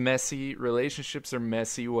 life is messy. Relationships are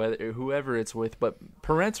messy, whoever it's with. But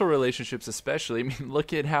parental relationships especially. I mean,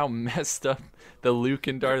 look at how messed up the Luke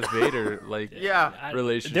and Darth Vader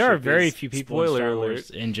relationship There are very few in people in Star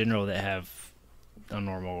Wars in general that have a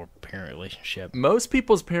normal parent relationship. Most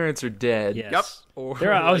people's parents are dead. Yes. Yep.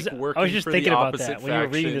 Or I was working just for thinking the about opposite that when you were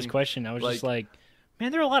reading this faction. question. I was just like,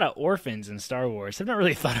 man, there are a lot of orphans in Star Wars. I've not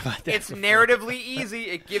really thought about that. It's before. narratively easy.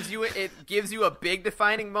 It gives you a big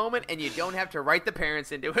defining moment, and you don't have to write the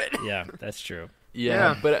parents into it. Yeah, that's true.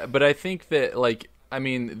 Yeah, but I think that, like, I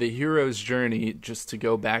mean, the hero's journey, just to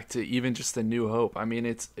go back to even just A New Hope, I mean,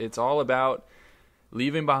 it's all about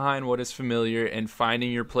leaving behind what is familiar and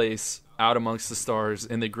finding your place out amongst the stars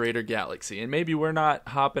in the greater galaxy. And maybe we're not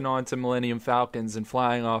hopping on to Millennium Falcons and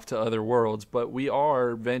flying off to other worlds, but we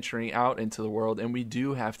are venturing out into the world, and we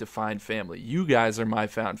do have to find family. You guys are my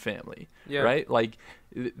found family, right? Like,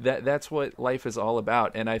 that's what life is all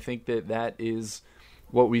about. And I think that is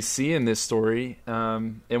what we see in this story,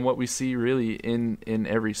 and what we see really in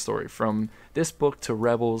every story, from this book to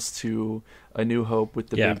Rebels to A New Hope with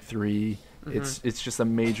the big three. Mm-hmm. It's just a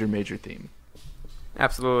major theme.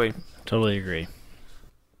 Absolutely. Totally agree.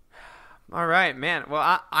 All right, man.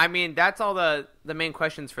 Well, I mean, that's all the main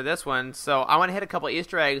questions for this one. So I want to hit a couple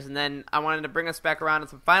Easter eggs, and then I wanted to bring us back around to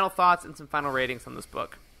some final thoughts and some final ratings on this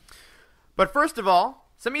book. But first of all,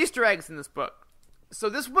 some Easter eggs in this book. So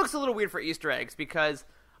this book's a little weird for Easter eggs because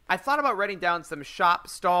I thought about writing down some shop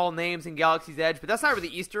stall names in Galaxy's Edge, but that's not really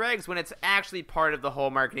Easter eggs when it's actually part of the whole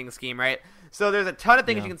marketing scheme, right? So there's a ton of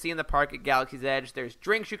things you can see in the park at Galaxy's Edge. There's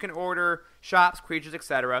drinks you can order, shops, creatures,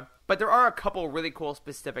 etc. But there are a couple really cool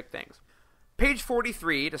specific things. Page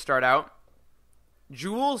 43, to start out,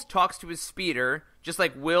 Jules talks to his speeder, just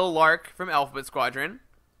like Will Lark from Alphabet Squadron.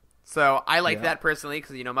 So I like that personally,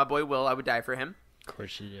 because, you know, my boy Will, I would die for him. Of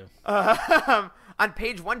course you do. On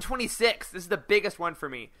page 126, this is the biggest one for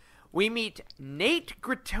me, we meet Nate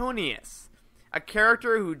Gritonius, a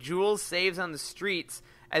character who Jules saves on the streets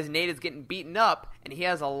as Nate is getting beaten up, and he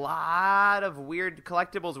has a lot of weird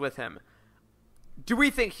collectibles with him. Do we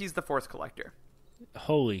think he's the Force Collector?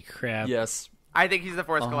 Holy crap. Yes. I think he's the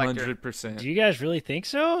Force Collector. 100%. Do you guys really think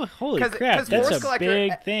so? Holy crap, that's a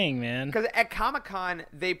big thing, man. Because at Comic-Con,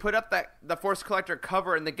 they put up the Force Collector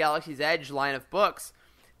cover in the Galaxy's Edge line of books,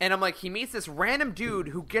 and I'm like, he meets this random dude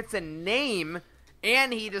who gets a name,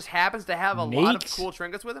 and he just happens to have a lot of cool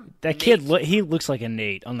trinkets with him. That kid, he looks like a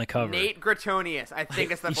Nate on the cover. Nate Gritonius. I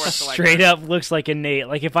think it's the Force Collector. Straight up looks like a Nate.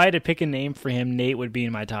 Like, if I had to pick a name for him, Nate would be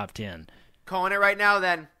in my top 10. Calling it right now,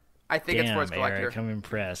 then. I think it's Force Collector. Eric, I'm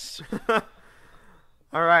impressed.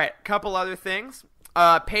 All right, couple other things.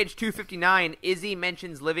 Page 259, Izzy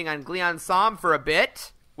mentions living on Gleon Som for a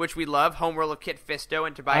bit, which we love. Homeworld of Kit Fisto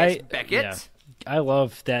and Tobias Beckett. Yeah. I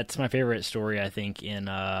love that's my favorite story, I think, in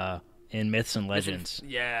Myths and Legends.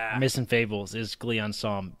 Myths and Fables is Gleon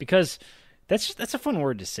Som, because that's a fun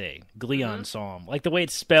word to say, Gleon Som. Like the way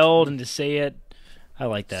it's spelled and to say it, I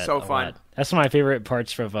like that. So fun. Lot. That's one of my favorite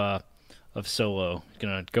parts of Solo.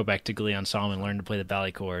 Gonna go back to Gleon Som and learn to play the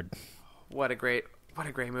bally chord. What a great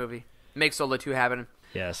movie. Make Solo 2 happen.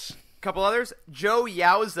 Yes. Couple others. Joe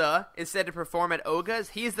Yauza is said to perform at Oga's.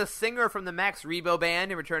 He's the singer from the Max Rebo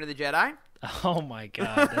band in Return of the Jedi. Oh my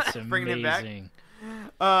god, that's amazing. Bringing him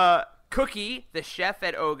back. Cookie, the chef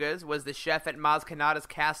at Oga's, was the chef at Maz Kanata's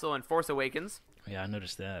castle in Force Awakens. Yeah, I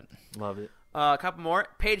noticed that. Love it. A couple more.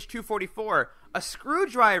 Page 244. A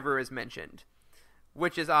screwdriver is mentioned,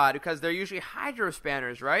 which is odd because they're usually hydro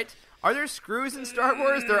spanners, right? Are there screws in Star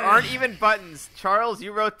Wars? There aren't even buttons. Charles,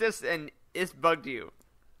 you wrote this and it's bugged you.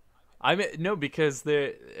 No, because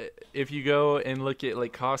if you go and look at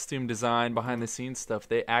like costume design, behind the scenes stuff,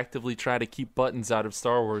 they actively try to keep buttons out of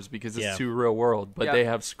Star Wars because it's too real world. But they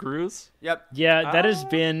have screws. Yep. Yeah, that has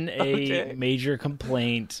been a major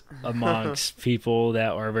complaint amongst people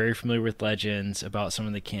that are very familiar with Legends about some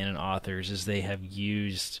of the canon authors, is they have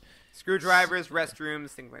used screwdrivers, restrooms,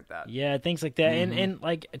 things like that. Yeah, things like that. Mm-hmm. And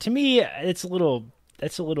like, to me, that's a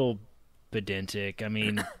little pedantic. I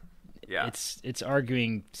mean. Yeah. It's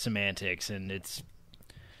arguing semantics, and it's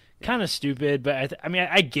kind of stupid. But I mean,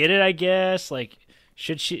 I get it. I guess, like,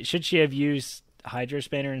 should she have used hydro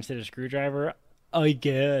spanner instead of screwdriver? I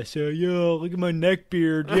guess. Look at my neck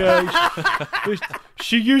beard. Yeah,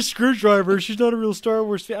 she used screwdriver. She's not a real Star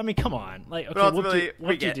Wars fan. I mean, come on. Like, okay,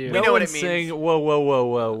 what do you do? We know what it means. Saying,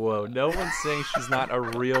 whoa. No one's saying she's not a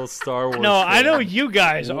real Star Wars fan. I know you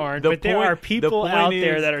guys aren't, but there are people out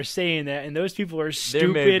there that are saying that, and those people are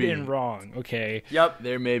stupid and wrong. Okay. Yep.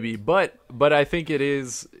 There may be, but I think it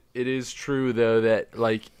is true though that,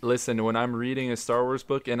 like, listen, when I'm reading a Star Wars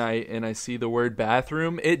book and I see the word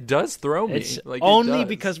bathroom, it does throw me. It's only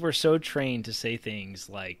because we're so trained to say things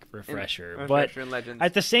like refresher. But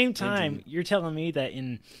at the same time, you're telling me that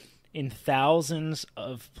in thousands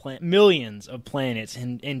of millions of planets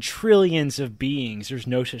and trillions of beings, there's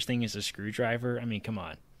no such thing as a screwdriver? I mean, come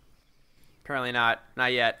on. Apparently not.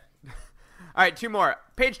 Not yet. All right, two more.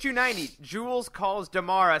 Page 290. Jules calls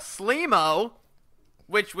Damara Sleemo,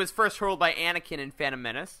 which was first hurled by Anakin in Phantom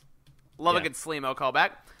Menace. Love a good Sleemo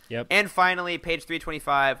callback. Yep. And finally, page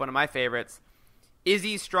 325, one of my favorites.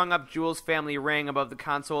 Izzy strung up Jules' family ring above the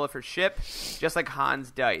console of her ship, just like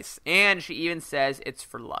Han's dice. And she even says it's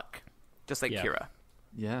for luck, just like Kira.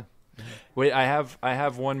 Yeah. Wait, I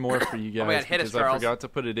have one more for you guys. Oh my God, hit us, Charles. I forgot to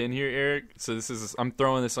put it in here, Eric. So I'm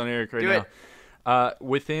throwing this on Eric right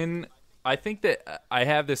now. I think that I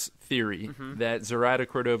have this theory that Zoraida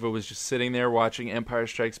Cordova was just sitting there watching Empire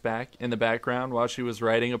Strikes Back in the background while she was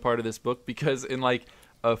writing a part of this book, because in like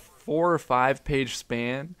a 4 or 5 page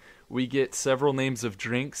span, we get several names of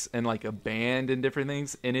drinks and like a band and different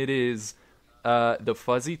things, and it is the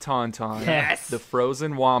Fuzzy Tauntaun, the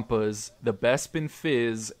Frozen Wampas, the Bespin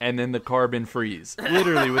Fizz, and then the Carbon Freeze.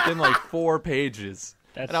 Literally within like 4 pages.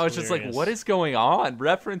 And I was just like, what is going on?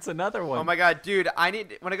 Reference another one. Oh my God, dude,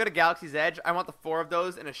 when I go to Galaxy's Edge, I want the 4 of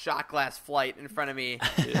those in a shot glass flight in front of me.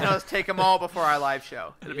 And I'll just take them all before our live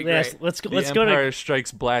show. It'll be great. Let's go Empire to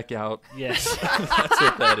Strikes Blackout. Yes. That's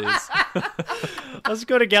what that is. Let's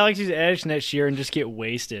go to Galaxy's Edge next year and just get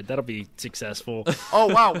wasted. That'll be successful. Oh,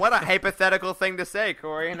 wow, what a hypothetical thing to say,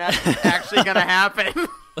 Corey. And that's actually going to happen.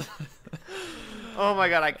 Oh my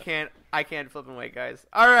God, I can't flip and wait, guys.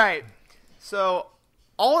 All right. So,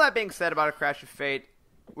 all that being said about A Crash of Fate,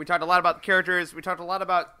 we talked a lot about the characters. We talked a lot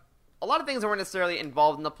about a lot of things that weren't necessarily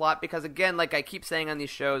involved in the plot, because, again, like I keep saying on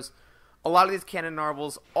these shows, a lot of these canon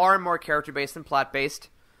novels are more character-based than plot-based.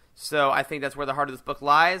 So I think that's where the heart of this book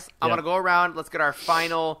lies. I want to go around. Let's get our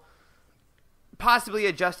final, possibly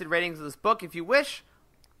adjusted ratings of this book, if you wish.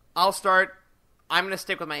 I'll start. I'm going to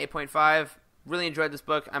stick with my 8.5. Really enjoyed this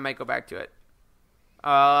book. I might go back to it.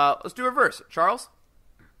 Let's do reverse. Charles?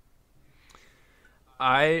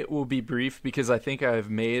 I will be brief because I think I've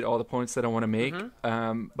made all the points that I want to make.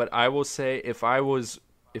 But I will say, if I was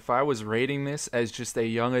rating this as just a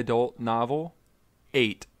young adult novel,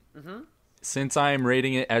 8. Since I am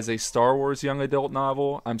rating it as a Star Wars young adult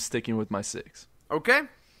novel, I'm sticking with my 6. Okay.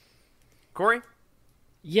 Corey?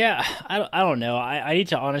 Yeah, I don't know. I need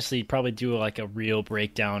to honestly probably do like a real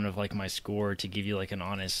breakdown of like my score to give you like an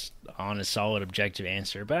honest, solid, objective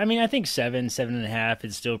answer. But I mean, I think 7.5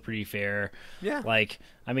 is still pretty fair. Yeah. Like,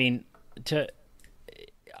 I mean, I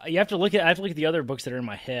have to look at the other books that are in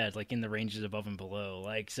my head, like in the ranges above and below.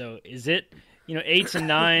 Like, so is it, 8s and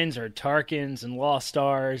 9s or Tarkins and Lost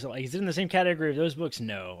Stars? Like, is it in the same category of those books?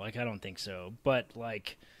 No, like I don't think so. But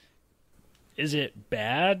like, is it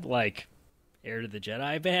bad? Like, Heir to the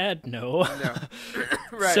Jedi bad? No.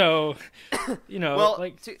 Right. So,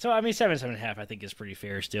 so I mean, 7.5 I think is pretty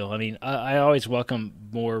fair still. I mean, I always welcome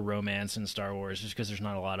more romance in Star Wars just because there's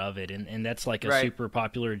not a lot of it, and that's like a super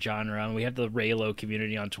popular genre. And we have the Reylo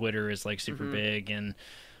community on Twitter is like super big, and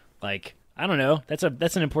like I don't know, that's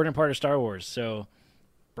an important part of Star Wars. So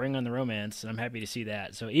bring on the romance, and I'm happy to see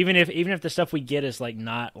that. So even if the stuff we get is like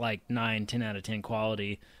not like 9, 10 out of 10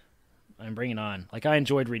 quality, and bring it on. Like, I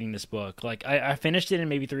enjoyed reading this book. Like, I finished it in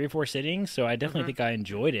maybe 3 or 4 sittings, so I definitely think I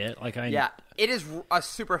enjoyed it. Like, it is a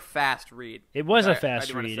super fast read. It was a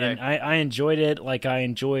fast read, and I enjoyed it. Like, I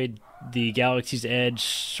enjoyed the Galaxy's Edge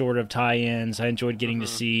sort of tie-ins. I enjoyed getting to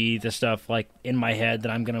see the stuff, like, in my head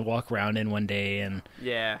that I'm going to walk around in one day, and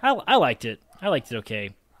I liked it. I liked it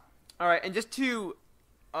okay. All right, and just to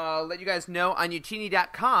let you guys know, on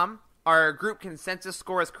Utini.com, our group consensus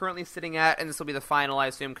score is currently sitting at, and this will be the final, I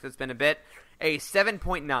assume, because it's been a bit, a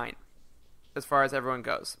 7.9 as far as everyone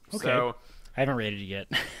goes. Okay. So, I haven't rated it yet.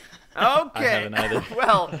 Okay. I haven't either.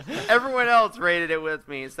 Well, everyone else rated it with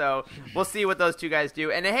me, so we'll see what those two guys do.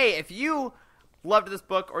 And hey, if you loved this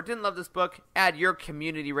book or didn't love this book, add your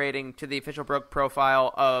community rating to the official book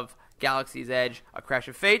profile of Galaxy's Edge, A Crash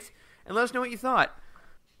of Fate, and let us know what you thought.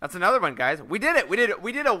 That's another one, guys. We did it. We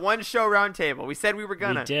did a one-show roundtable. We said we were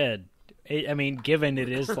gonna. We did. I mean, given it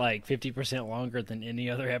is like 50% longer than any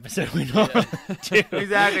other episode we normally do.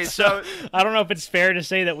 Exactly. So I don't know if it's fair to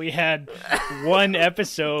say that we had one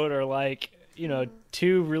episode or like,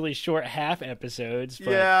 2 really short half episodes.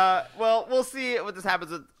 But... Yeah. Well, we'll see what this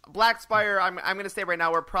happens with Black Spire. I'm going to say right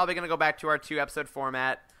now we're probably going to go back to our 2-episode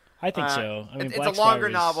format. I think so. I mean, it's a longer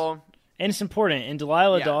novel. And it's important. And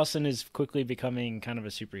Delilah Dawson is quickly becoming kind of a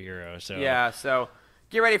superhero. So yeah, so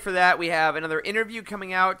get ready for that. We have another interview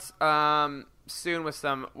coming out soon with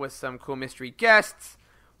some cool mystery guests.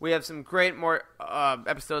 We have some great more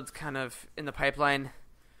episodes kind of in the pipeline.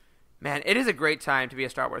 Man, it is a great time to be a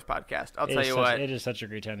Star Wars podcast. I'll tell you what. It is such a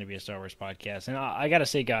great time to be a Star Wars podcast. And I got to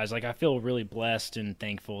say, guys, like, I feel really blessed and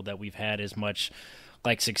thankful that we've had as much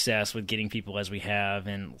like success with getting people as we have.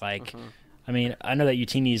 And like, I mean, I know that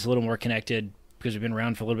Utini is a little more connected because we've been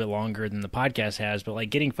around for a little bit longer than the podcast has, but like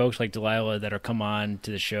getting folks like Delilah that are come on to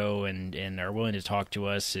the show and are willing to talk to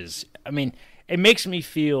us is, I mean, it makes me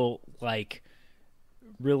feel like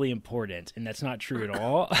really important, and that's not true at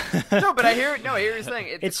all. No, but I hear you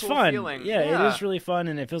saying it's a cool fun. feeling. Yeah, it is really fun,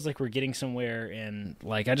 and it feels like we're getting somewhere. And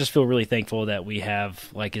like, I just feel really thankful that we have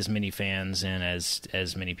like as many fans and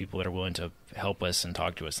as many people that are willing to help us and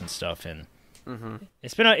talk to us and stuff. And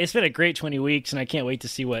it's been a great 20 weeks, and I can't wait to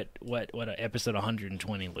see what episode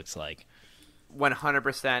 120 looks like.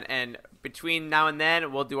 100%. And between now and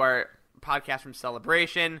then, we'll do our podcast from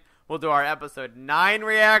Celebration. We'll do our episode 9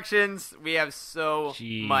 reactions. We have so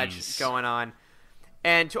much going on.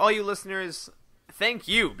 And to all you listeners, thank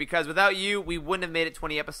you, because without you, we wouldn't have made it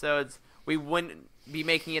 20 episodes. We wouldn't be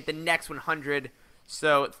making it the next 100.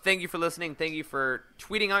 So thank you for listening. Thank you for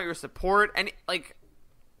tweeting out your support. And like,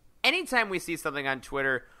 anytime we see something on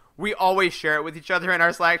Twitter, we always share it with each other in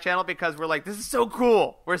our Slack channel because we're like, this is so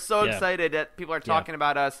cool. We're so excited that people are talking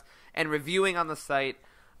about us and reviewing on the site.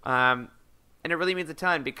 And it really means a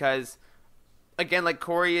ton because, again, like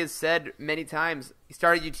Corey has said many times, he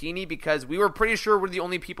started Utini because we were pretty sure we're the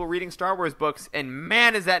only people reading Star Wars books, and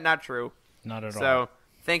man, is that not true. Not at all. So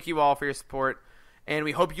thank you all for your support, and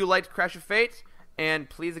we hope you liked Crash of Fate, and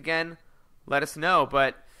please, again, let us know.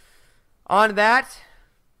 But on that,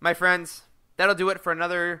 my friends, that'll do it for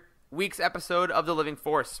another week's episode of The Living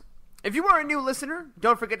Force. If you are a new listener,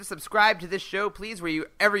 don't forget to subscribe to this show, please,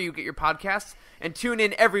 wherever you get your podcasts, and tune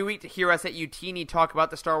in every week to hear us at Utini talk about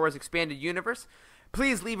the Star Wars Expanded Universe.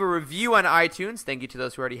 Please leave a review on iTunes, thank you to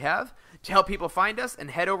those who already have, to help people find us, and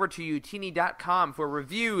head over to Utini.com for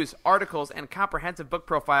reviews, articles, and comprehensive book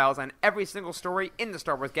profiles on every single story in the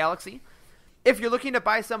Star Wars galaxy. If you're looking to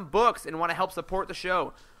buy some books and want to help support the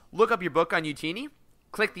show, look up your book on Utini,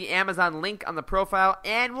 click the Amazon link on the profile,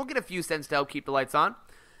 and we'll get a few cents to help keep the lights on.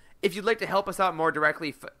 If you'd like to help us out more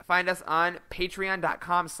directly, find us on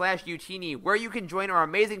patreon.com/Utini, where you can join our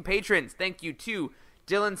amazing patrons. Thank you to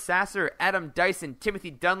Dylan Sasser, Adam Dyson,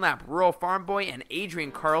 Timothy Dunlap, Rural Farm Boy, and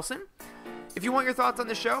Adrian Carlson. If you want your thoughts on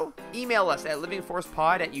the show, email us at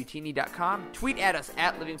livingforcepod@utini.com, tweet at us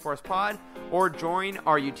at livingforcepod, or join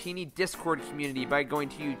our Utini Discord community by going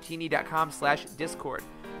to utini.com/discord.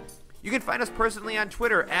 You can find us personally on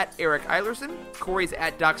Twitter at Eric Eilerson, Corey's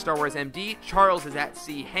at DocStarWarsMD, Charles is at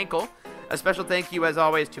C. Henkel. A special thank you, as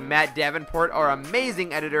always, to Matt Davenport, our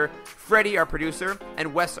amazing editor, Freddie, our producer,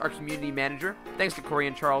 and Wes, our community manager. Thanks to Corey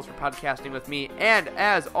and Charles for podcasting with me, and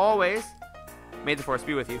as always, may the Force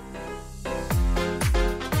be with you.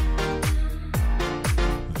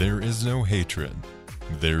 There is no hatred.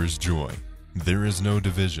 There is joy. There is no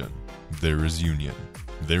division. There is union.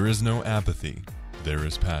 There is no apathy. There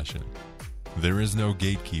is passion. There is no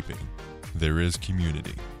gatekeeping. There is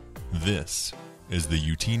community. This is the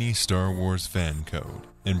Utini Star Wars Fan Code.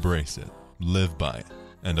 Embrace it, live by it,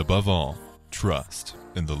 and above all, trust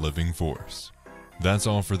in the Living Force. That's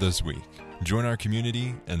all for this week. Join our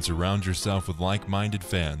community and surround yourself with like-minded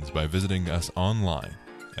fans by visiting us online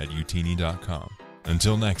at utini.com.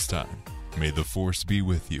 Until next time, may the Force be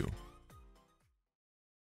with you.